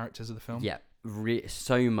support characters of the film. Yeah.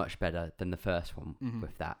 so much better than the first one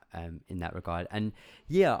with that in that regard. And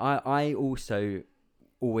I also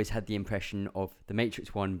always had the impression of The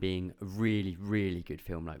Matrix 1 being a really, really good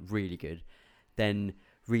film, like really good. Then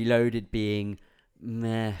Reloaded being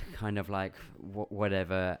meh, kind of like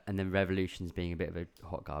whatever, and then Revolutions being a bit of a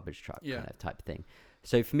hot garbage truck kind of type thing.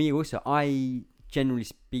 So for me also, I generally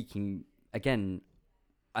speaking, again,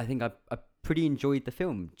 I think I pretty enjoyed the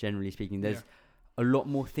film, generally speaking. There's a lot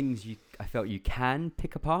more things I felt you can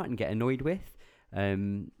pick apart and get annoyed with.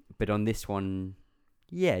 But on this one,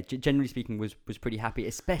 generally speaking, was pretty happy,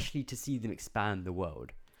 especially to see them expand the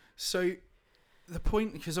world. So the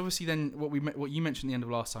point, because obviously then what you mentioned at the end of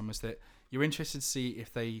last time was that you're interested to see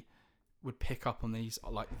if they would pick up on these,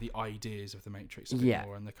 like the ideas of the Matrix a bit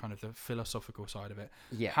more and the kind of the philosophical side of it.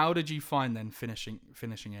 Yeah. How did you find then finishing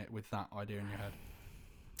it with that idea in your head?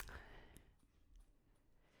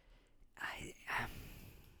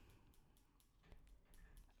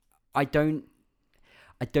 I don't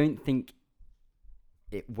think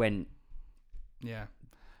it went. Yeah.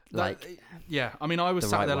 Like. I mean, I was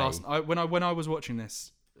sat there when I was watching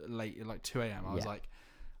this late, at like 2 a.m. I was like,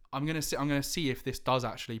 I'm gonna see if this does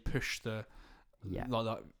actually push the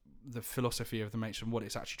philosophy of the Matrix and what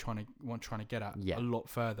it's actually trying to get at a lot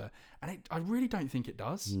further. And I really don't think it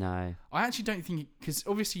does. No, I actually don't think, because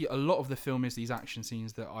obviously a lot of the film is these action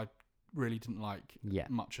scenes that I really didn't like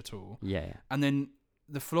much at all. Yeah. And then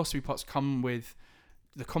the philosophy parts come with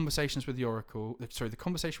the conversations with the Oracle. The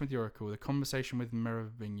conversation with the Oracle, the conversation with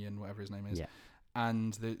Merovingian, whatever his name is,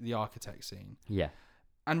 and the architect scene. Yeah.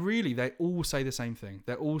 And really, they all say the same thing.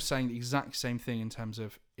 They're all saying the exact same thing in terms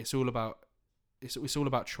of it's all about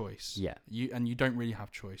choice. Yeah. You don't really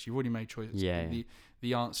have choice. You've already made choices. Yeah.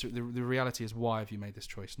 The answer, the reality is, why have you made this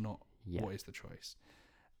choice? Not what is the choice.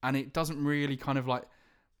 And it doesn't really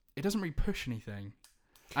it doesn't really push anything.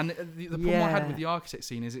 And the problem I had with the architect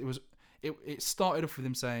scene is it started off with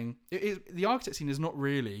him saying the architect scene is not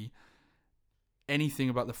really anything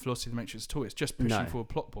about the philosophy of the Matrix at all. It's just pushing forward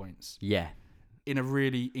plot points. Yeah. In a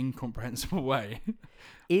really incomprehensible way.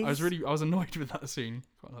 I was annoyed with that scene.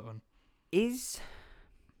 Quite that one.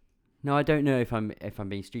 No, I don't know if I'm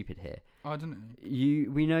being stupid here. I don't know.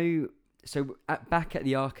 We know. So back at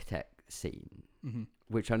the architect scene,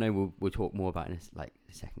 which I know we'll talk more about in a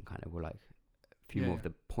second. Kind of, we'll like a few more of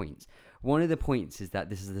the points. One of the points is that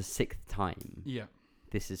this is the 6th time.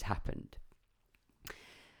 This has happened.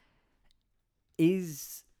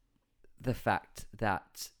 Is the fact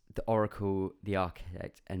that the Oracle, the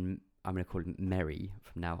architect, and I'm going to call him Mary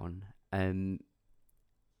from now on,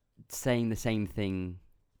 saying the same thing,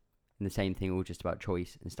 all just about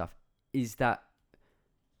choice and stuff. Is that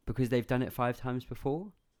because they've done it 5 times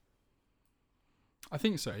before? I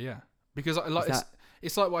think so, yeah. Because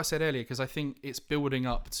it's like what I said earlier. Because I think it's building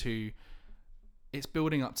up to.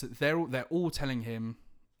 They're all telling him,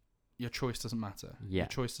 your choice doesn't matter. Yeah. Your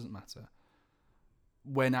choice doesn't matter.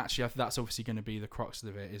 When actually, that's obviously going to be the crux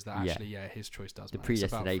of it. Is that actually, his choice does matter. The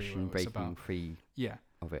predestination, breaking free. Yeah.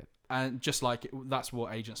 Of it. And just like that's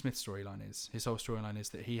what Agent Smith's storyline is. His whole storyline is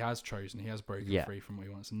that he has chosen, he has broken free from what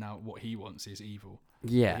he wants, and now what he wants is evil.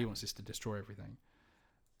 Yeah. What he wants is to destroy everything.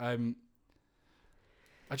 I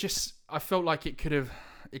felt like it could have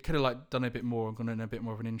like done a bit more and gone in a bit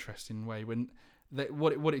more of an interesting way. When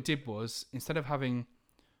what it did was, instead of having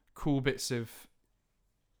cool bits of,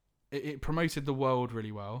 it promoted the world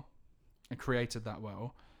really well and created that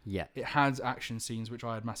well. Yeah. It had action scenes which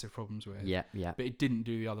I had massive problems with. Yeah. But it didn't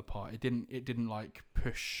do the other part. It didn't like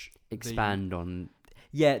push, expand on.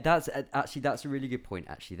 Yeah, that's a really good point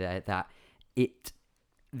actually there, that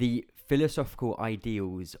the philosophical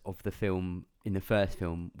ideals of the film in the first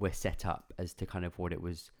film were set up as to kind of what it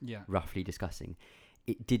was roughly discussing.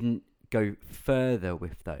 It didn't go further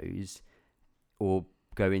with those or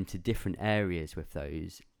go into different areas with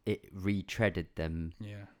those. It retreaded them.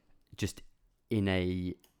 Yeah. Just in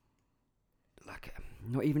a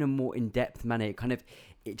not even a more in-depth manner.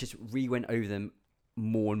 It just re-went over them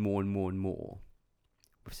more and more and more and more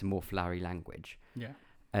with some more flowery language. Yeah.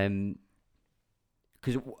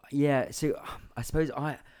 So I suppose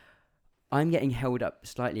I'm getting held up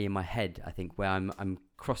slightly in my head, I think, where I'm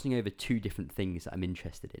crossing over 2 different things that I'm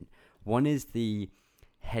interested in. One is the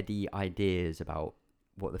heady ideas about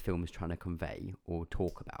what the film is trying to convey or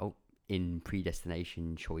talk about in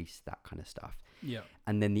predestination, choice, that kind of stuff. Yeah.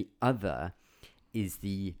 And then the other is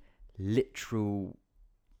the literal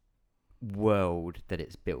world that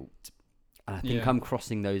it's built. And I think I'm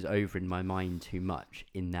crossing those over in my mind too much,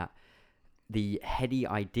 in that the heady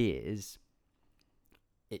ideas,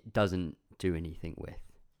 it doesn't do anything with.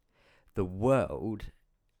 The world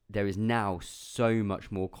there is now so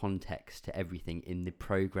much more context to everything in the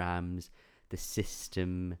programs, the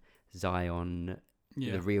system, Zion,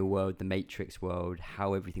 the real world, the Matrix world,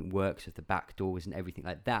 how everything works with the backdoors and everything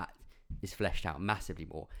like that is fleshed out massively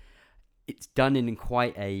more. It's done in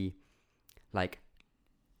quite a like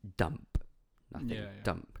dump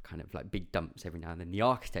kind of like big dumps every now and then. The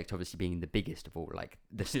Architect obviously being the biggest of all, like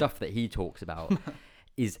the stuff that he talks about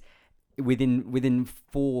is within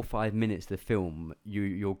 4 or 5 minutes of the film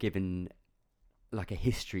you're given like a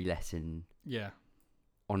history lesson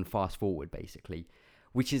on fast forward basically,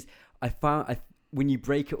 which is I found when you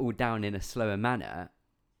break it all down in a slower manner,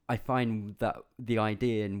 I find that the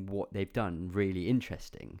idea and what they've done really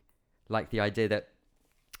interesting. Like the idea that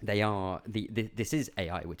they are this is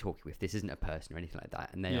AI we're talking with. This isn't a person or anything like that,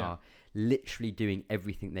 and they are literally doing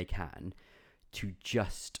everything they can to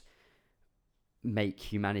just make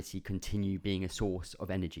humanity continue being a source of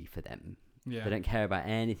energy for them. They don't care about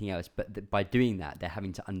anything else, but by doing that, they're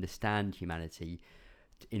having to understand humanity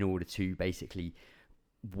in order to basically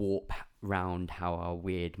warp round how our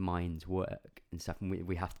weird minds work and stuff. And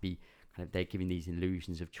we have to be kind of, they're giving these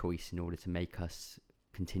illusions of choice in order to make us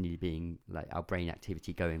continue being like our brain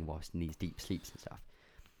activity going whilst in these deep sleeps and stuff.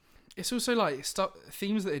 It's also like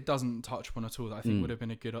themes that it doesn't touch upon at all that I think would have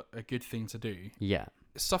been a good thing to do. Yeah.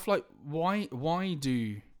 Stuff like why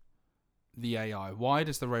do the AI, why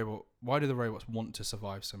do the robots want to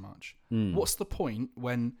survive so much? What's the point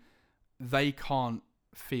when they can't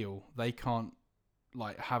feel, they can't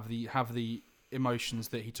like have the emotions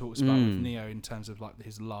that he talks about with Neo in terms of like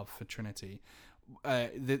his love for Trinity?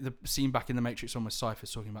 The scene back in the Matrix on with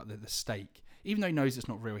Cypher's talking about the stake, even though he knows it's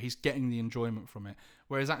not real, he's getting the enjoyment from it,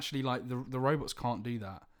 whereas actually like the robots can't do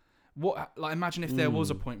that. What, like, imagine if there was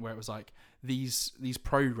a point where it was like these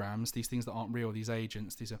programs, these things that aren't real, these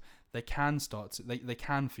agents, they can start to, they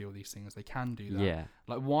can feel these things, they can do that.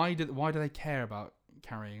 Like why do they care about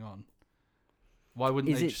carrying on? Why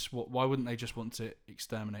wouldn't they just want to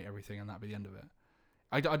exterminate everything and that be the end of it?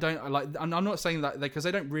 I don't like. I'm not saying that because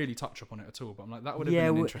they don't really touch upon it at all. But I'm like, that would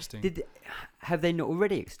have been interesting. Have they not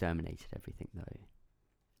already exterminated everything though?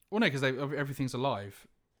 Well, no, because everything's alive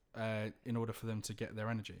in order for them to get their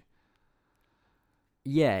energy.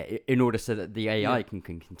 Yeah, in order so that the AI can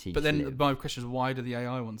continue. But then to live. My question is, why do the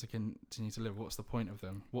AI want to continue to live? What's the point of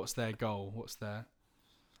them? What's their goal? What's their?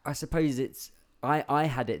 I suppose it's. I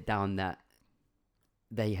had it down that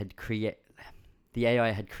the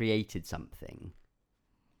AI had created something,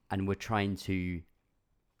 and were trying to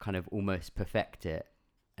kind of almost perfect it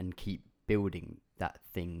and keep building that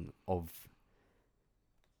thing of.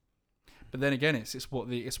 But then again, it's what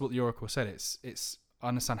the Oracle said. It's I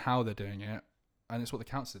understand how they're doing it, and it's what the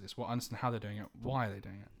council did. It's what I understand how they're doing it. Why are they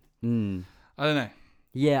doing it? I don't know.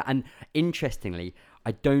 Yeah, and interestingly,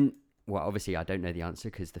 obviously I don't know the answer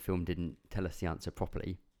because the film didn't tell us the answer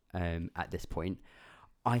properly at this point.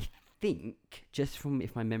 I think, just from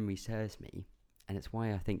if my memory serves me, and it's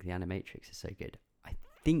why I think the Animatrix is so good, I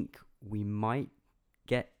think we might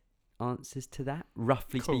get answers to that,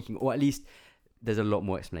 roughly speaking, or at least there's a lot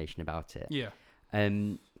more explanation about it. Yeah.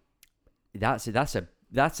 That's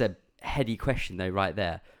a heady question though, right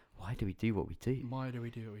there. Why do we do what we do? Why do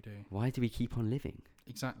we do what we do? Why do we keep on living?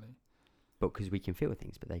 Exactly. But because we can feel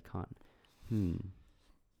things, but they can't.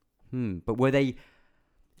 But were they?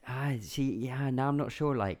 Now I'm not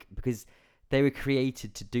sure. Like, because they were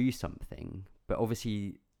created to do something, but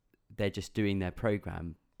obviously they're just doing their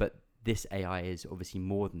program. But this AI is obviously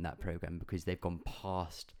more than that program because they've gone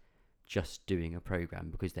past just doing a program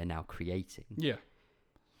because they're now creating. Yeah.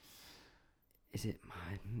 Is it?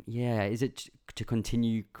 Yeah. Is it to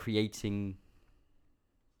continue creating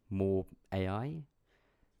more AI?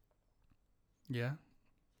 Yeah.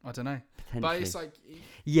 I don't know. But it's like...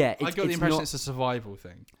 Yeah. I got the impression it's a survival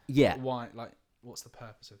thing. Yeah. Why? Like, what's the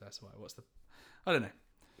purpose of their survival? I don't know.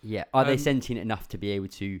 Yeah. Are they sentient enough to be able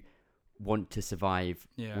to want to survive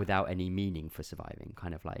without any meaning for surviving?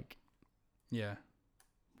 Kind of like... Yeah.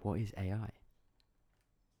 What is AI?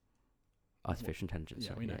 Artificial intelligence.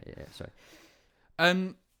 Yeah, we know. Yeah, sorry.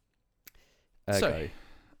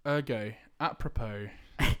 Ergo, apropos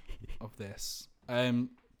of this.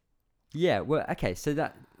 Yeah, well, okay, so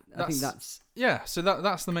I think that's... Yeah, so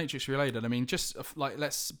that's the Matrix related. I mean, just like,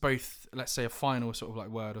 let's say a final sort of like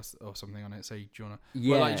word or something on it. So do you want to...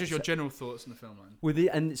 Yeah. Well, like just your general thoughts on the film line.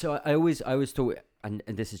 And so I always thought, and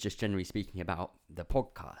this is just generally speaking about the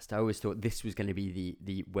podcast, I always thought this was going to be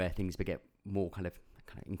the where things would get more kind of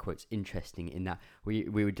in quotes interesting, in that we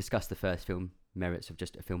would discuss the first film, merits of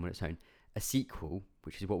just a film on its own. A sequel,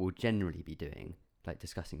 which is what we'll generally be doing, like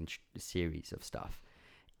discussing a series of stuff,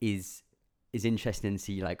 is interesting to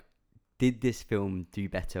see, like, did this film do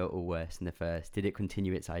better or worse than the first? Did it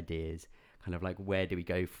continue its ideas? Kind of like, where do we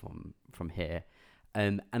go from here?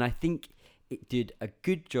 And I think it did a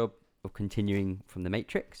good job of continuing from The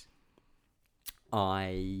Matrix.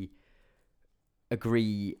 I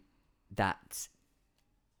agree that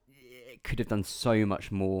it could have done so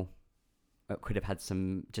much more. It could have had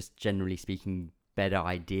some, just generally speaking, better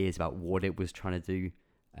ideas about what it was trying to do.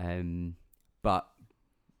 But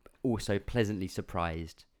also pleasantly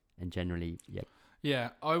surprised, and generally, yeah. Yeah,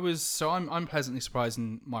 I'm pleasantly surprised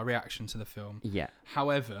in my reaction to the film. Yeah.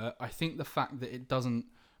 However, I think the fact that it doesn't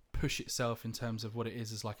push itself in terms of what it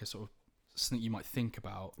is like a sort of something you might think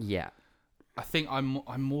about. Yeah. I think I'm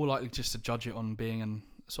more likely just to judge it on being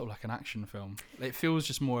sort of like an action film. It feels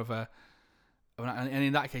just more of and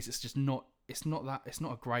in that case, it's just not. It's not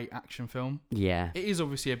a great action film. Yeah. It is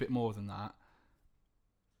obviously a bit more than that,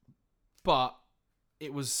 but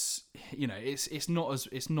it was, it's not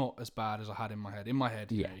as bad as I had in my head. In my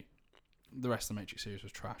head, yeah. The rest of the Matrix series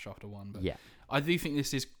was trash after one. But yeah. I do think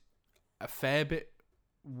this is a fair bit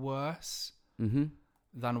worse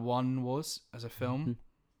than one was as a film. Mm-hmm.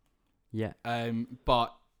 Yeah.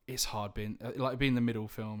 But it's hard being the middle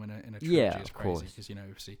film in a trilogy. Yeah, is of crazy course. Because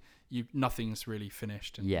obviously nothing's really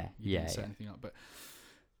finished. And you didn't set anything up. But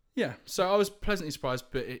yeah, so I was pleasantly surprised,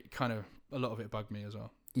 but it kind of a lot of it bugged me as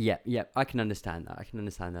well. Yeah, I can understand that.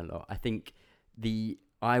 A lot. I think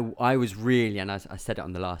I was really, and I said it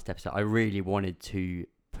on the last episode, I really wanted to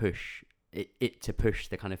push it to push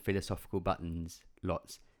the kind of philosophical buttons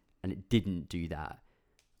lots, and it didn't do that.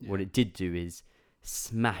 Yeah. What it did do is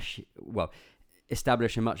establish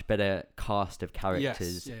a much better cast of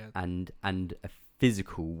characters. Yes, and a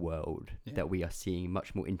physical world that we are seeing,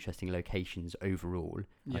 much more interesting locations overall,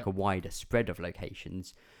 like a wider spread of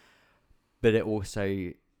locations. But it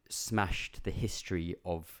also smashed the history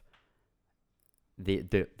of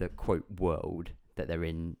the quote world that they're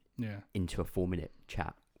in into a 4-minute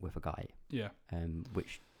chat with a guy. Yeah.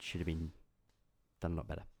 Which should have been done a lot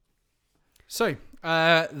better. So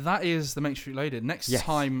that is The Matrix Reloaded. Next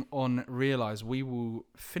time on Realise, we will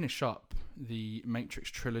finish up the Matrix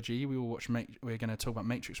trilogy. We will watch. We're going to talk about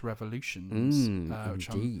Matrix Revolutions, which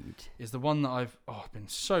is the one that I've been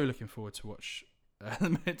so looking forward to watch.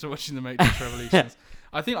 To watching The Matrix Revolutions.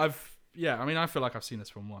 I feel like I've seen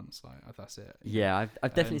this film once. Like that's it. Yeah,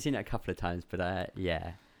 I've definitely seen it a couple of times, but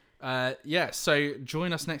so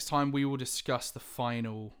join us next time. We will discuss the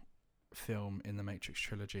final film in the Matrix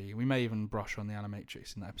trilogy. We may even brush on the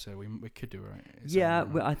Animatrix in that episode. We could do it.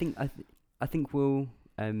 Well, I think we'll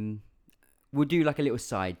do like a little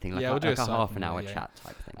side thing, like, we'll do like a half an hour chat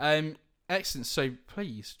type thing. Excellent. So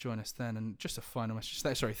please join us then. And just a final message.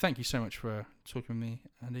 Sorry, thank you so much for talking with me,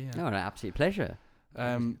 Andy. No, an absolute pleasure.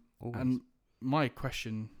 And my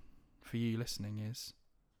question for you listening is,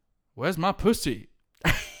 where's my pussy?